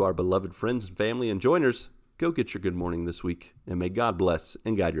 along with you, our beloved friends and family and joiners, go get your good morning this week, and may God bless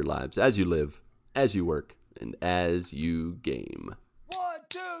and guide your lives as you live, as you work, and as you game. 1,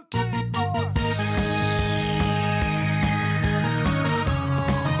 2, 3, 4.